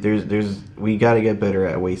we gotta get better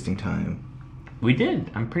at wasting time. we did.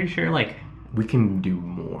 I'm pretty sure. Like, We can do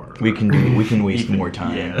more. We can waste Even- more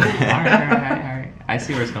time. Yeah. all right. I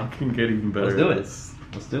see where it's going. We can get even better. Let's do at it. this.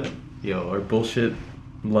 Let's do it. Yo, our bullshit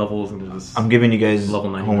levels and just. I'm giving you guys Level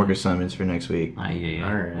 99. homework assignments for next week. Yeah.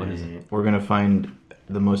 Alright. What is it? We're gonna find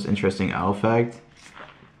the most interesting owl fact,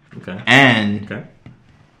 Okay. and Okay.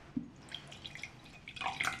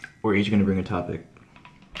 we're each gonna bring a topic.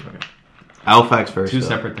 Okay. Owl facts first. Two though.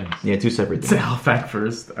 separate things. Yeah, 2 separate Say things. owl fact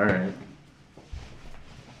first. All right.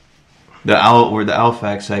 The owl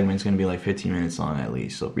fact segment's gonna be like 15 minutes long at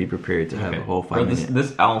least, so be prepared to have a whole 5 Bro, minutes.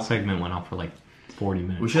 this owl segment went on for like 40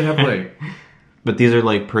 minutes. We should have like But these are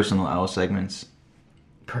like personal owl segments.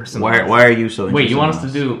 personal. Why are you so interested Wait, you want in us to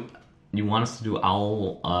owls? do? You want us to do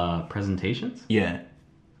owl presentations? Yeah.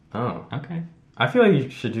 Oh, Okay. I feel like you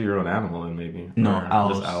should do your own animal then maybe. No, Or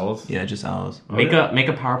owls. Just owls. Yeah, just owls. Oh, Make yeah.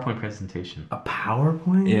 a PowerPoint presentation. A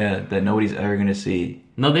PowerPoint. Yeah, that nobody's ever gonna see.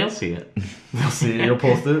 No, they'll see it. You'll see. You'll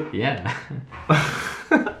post it. Yeah,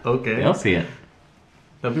 Okay. they'll see it.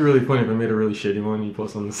 That'd be really funny if I made a really shitty one. You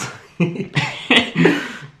post on the site.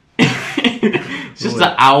 It's just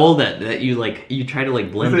an owl that you like. You try to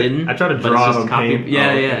like blend in. I try to but draw it's it just on copy. paint. Yeah,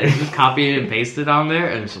 Oh, yeah. okay. It's just copy and paste it on there,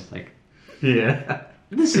 and it's just like, Yeah.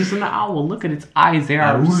 this is an owl. Look at its eyes. They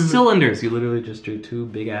are Owl. cylinders. You literally just drew two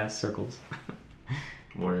big ass circles.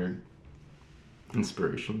 Word.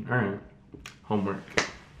 Inspiration. All right. Homework.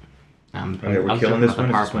 Alright, we're killing this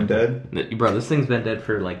one. Is this one dead? Bro, this thing's been dead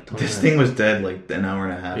for like 20 This minutes. thing was dead like an hour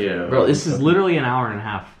and a half Yeah. ago. Bro, this is literally an hour and a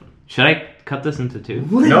half. Should I cut this into two?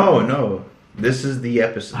 No. This is the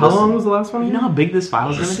episode. How Listen, long was the last one? You know how big this file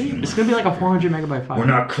is going to be? Listen. It's going to be like a 400 megabyte file. We're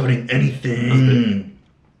not cutting anything.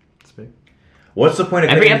 It's big. What's the point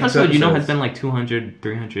of Every cutting into episode, you know, has episodes? been like 200,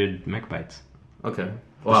 300 megabytes. Okay.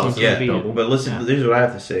 Wow, Wow. it's So Yeah, double. but listen, Yeah. this is what I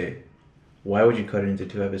have to say. Why would you cut it into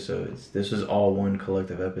 2 episodes? This was all one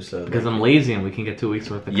collective episode. Because Like- I'm lazy and we can get 2 weeks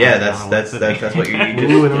worth of Yeah, content on one that's sitting. what you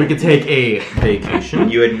Ooh, and then we could take a vacation.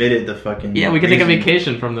 you admitted the fucking Yeah, we can take a reason-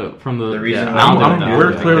 vacation from the The reason Yeah, why I'm- we I'm- don't do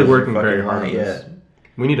we're it clearly because working we very fucking hard want on it. this.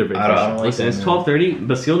 We need a vacation. I don't like Listen, that, it's man. 12:30.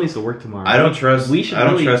 Basile needs to work tomorrow. I don't trust. We should I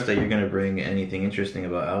don't really- trust that you're gonna bring anything interesting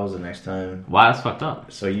about owls the next time. Wow, that's fucked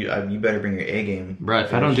up. So you better bring your A game, Bro,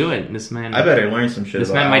 if I don't do it, this man... I better learn some shit. This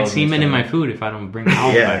about man might owls semen next in my time. food if I don't bring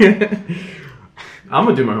owls Yeah. back. I'm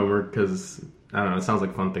gonna do my homework because I don't know. It sounds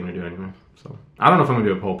like a fun thing to do anyway. So I don't know if I'm gonna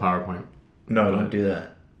do a whole PowerPoint. No, don't do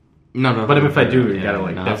that. No. But if I do, you Yeah, gotta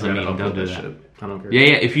like no, that's definitely what I gotta mean. Don't upload do that that. shit. I don't care.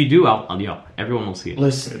 Yeah, if you do, everyone will see it.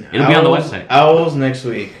 Listen, It'll be on the owls- website. Owls next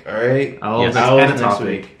week. All right. Owls Yes. next- Owls and a next topic.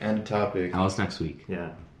 week and topic. Owls next week. Yeah.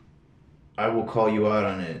 I will call you out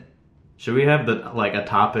on it. Should we have the like a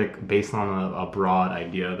topic based on a broad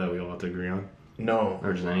idea that we all have to agree on, No,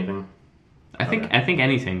 or just anything? I think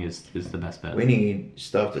anything is the best bet. we need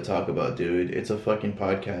stuff to talk about, dude. It's a fucking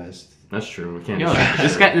podcast. That's true. We can't. Yo,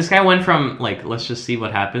 this guy went from like let's just see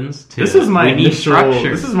what happens to This is my we need initial. structure.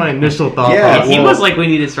 This is my initial thought. Yeah, process. he well, was like we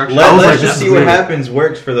needed structure. I was Let's like, just this see is what weird. happens.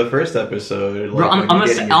 Works for the first episode. Bro, Like, I'm when gonna you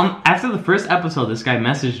say, get in your- after the first episode, this guy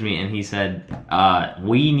messaged me and he said,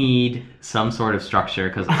 "We need some sort of structure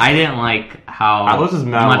because I didn't like how I was just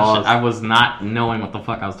mad much lost. I was not knowing what the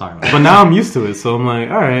fuck I was talking about." But now I'm used to it, so I'm like,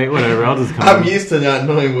 all right, whatever. I'll just come. I'm used to not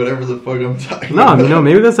knowing whatever the fuck I'm talking No, about. you know,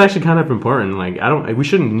 maybe that's actually kind of important. Like, I don't. We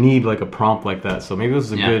shouldn't need like a prompt like that. So maybe this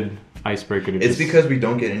is a Yeah. good icebreaker. To It's just, because we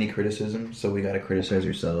don't get any criticism, so we gotta criticize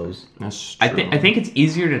ourselves. that's I true. think it's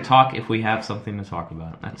easier to talk if we have something to talk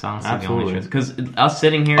about. That's honestly Absolutely. the only truth. Because us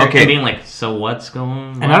sitting here Okay. and being like, "So what's going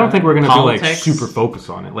on?" And I don't think we're gonna Politics? be like super focused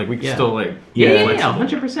on it. Like we can Yeah. still like Yeah, flexible.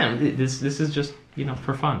 100%. This is just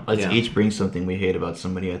for fun. Let's Yeah. each bring something we hate about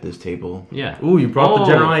somebody at this table. Yeah. Ooh, you brought the Oh,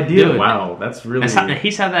 general idea. dude. Wow, that's really.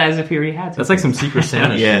 He said that as if he already had to. That's like some Secret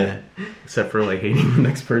Santa. Yeah. shit. Except for like hating the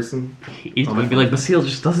next person. He's gonna be like, Basile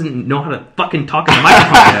just doesn't know how to fucking talk in the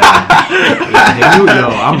microphone. Yo,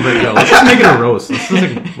 I'm ready. Yo, let's just make it a roast. Let's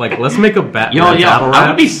just like let's make a Yo, battle I rap.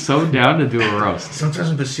 would be so down to do a roast. Sometimes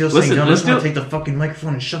when Basile's Listen, saying, "Yo, let's let's do- take the fucking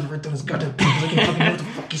microphone and shove it right down his goddamn throat, 'cause I can't fucking know what the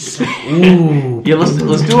fuck he's saying." Ooh, Yeah, let's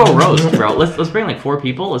do a roast, bro. Let's bring like 4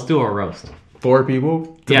 people. Let's do a roast. 4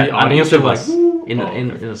 people. To Yeah, the on audience each of are like, us "Woo." in Oh,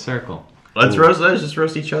 in a circle. Let's just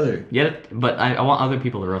roast each other. Yeah, but I want other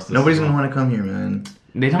people to roast us. Nobody's as gonna well. want to come here, man.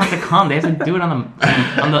 They don't have to come. They have to do it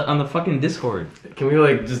on the fucking Discord. Can we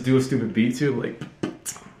like just do a stupid beat too? Like,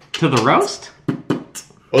 To the roast?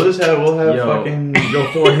 We'll have yo, fucking. your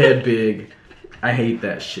forehead big. I hate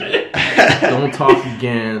that shit. Don't talk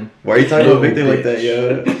again. Why are you talking Yo, about Victor like bitch. that,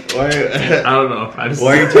 yo? I don't know. I just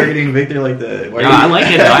Why are you targeting Victor like that? Why No, are you... I like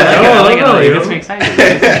it. Though. I like it. No, It yo. gets me excited. It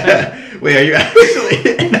gets me excited. Wait, are you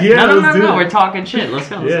actually? Yeah, no, let's do it. We're talking shit. Let's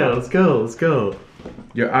go. Yeah, let's go. Let's go.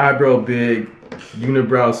 Your eyebrow big,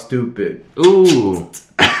 unibrow stupid. Ooh.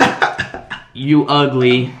 You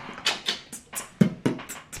ugly.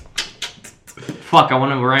 Fuck, I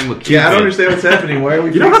want to rhyme with Cupid. Yeah, I don't understand what's happening. Why are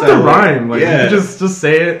we? You don't have to freestyling? rhyme. Like, yeah. you can just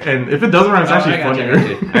say it, and if it doesn't rhyme, it's actually funnier.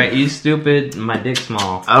 Alright, you stupid, my dick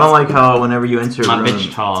small. I don't like how whenever you enter a My room,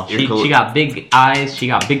 bitch tall. you're She got big eyes, she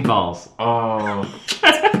got big balls. Oh,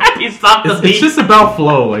 You stopped the it's beat. just about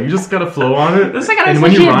flow. Like you just gotta flow on it. This guy and said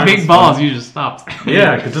when she you had rhyme, big it's balls, fun. you just stopped.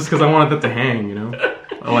 Yeah, just because I wanted that to hang, you know.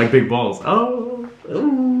 I like big balls. Oh,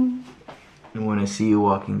 And when I see you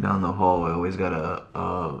walking down the hall, I always gotta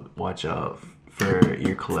watch out for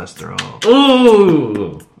your cholesterol.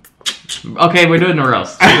 Ooh. Okay, we're doing the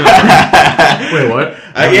roast. Wait, what?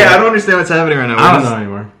 Yeah, I don't understand what's happening right now. I don't know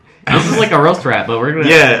anymore. This is like a roast rap, but we're gonna.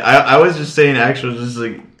 Yeah, I was just saying actual, just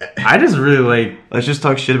like, I just really like. let's just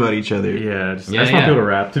talk shit about each other. Yeah, I just Yeah, want yeah. people to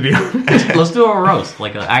rap. To be honest, Let's do a roast,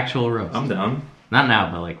 like an actual roast. I'm down. Not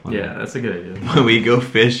now, but like one Yeah, day. that's a good idea. When we go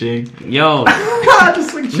fishing. Yo,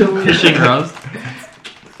 Just like chilling. fishing roast.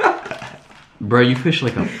 Bro, you fish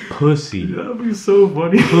like a pussy. That'd be so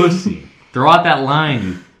funny. Pussy. Throw out that line,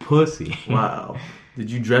 you pussy. Wow. Did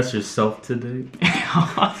you dress yourself today?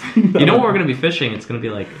 You know what we're gonna be fishing? It's gonna be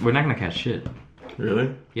like we're not gonna catch shit.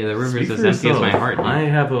 Really? Yeah, the river's Speak as for empty as yourself. my heart. I Dude.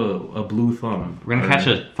 have a blue thumb. We're gonna catch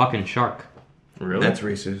a fucking shark. Really? That's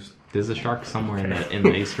racist. There's a shark somewhere in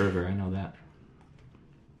the East River. I know that.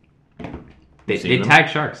 They seen them? tag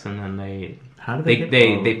sharks and then they How do they get-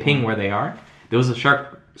 they ping where they are. There was a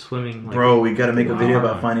shark swimming. Like, Bro, we gotta make a video Wow.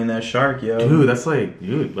 about finding that shark, yo. Dude, that's like,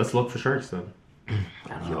 dude, let's look for sharks then.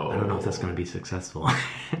 I don't know if that's gonna be successful.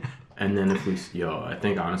 And then if we, I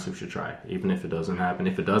think honestly we should try, even if it doesn't happen.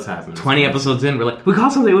 If it does happen, 20 episodes in, we're like, we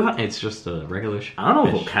caught something. It's just a regular. I don't know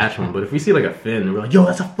if we'll fish. catch one, but if we see like a fin, we're like, yo,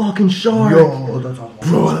 that's a fucking shark. that's a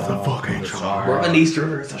Bro, that's a fucking shark. We're in the East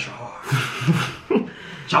River. It's a shark.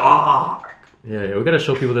 Shark. Yeah, we gotta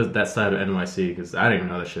show people that side of NYC because I didn't even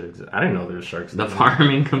know that shit existed. I didn't know there was sharks. The there.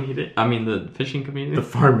 farming community. I mean, the fishing community. The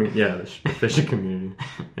farming, yeah, the fishing community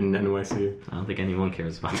in NYC. I don't think anyone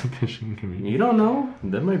cares about the fishing community. You don't know?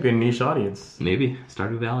 That might be a niche audience. Maybe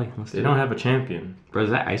Stardew Valley. Let's They do don't it. have a champion. Bro, is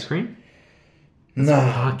that ice cream? No.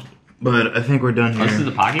 Hockey. But I think we're done Oh, this is here.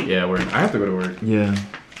 the pocket. Yeah, I have to go to work. Yeah,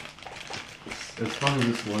 As fun as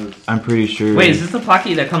this was. I'm pretty sure. Wait, is this the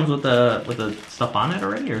pocky that comes with the stuff on it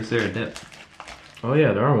already, or is there a dip? Oh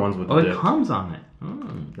yeah, there are ones with Oh, the it dip. comes on it.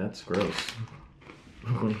 Mm, That's gross.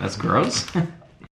 that's gross.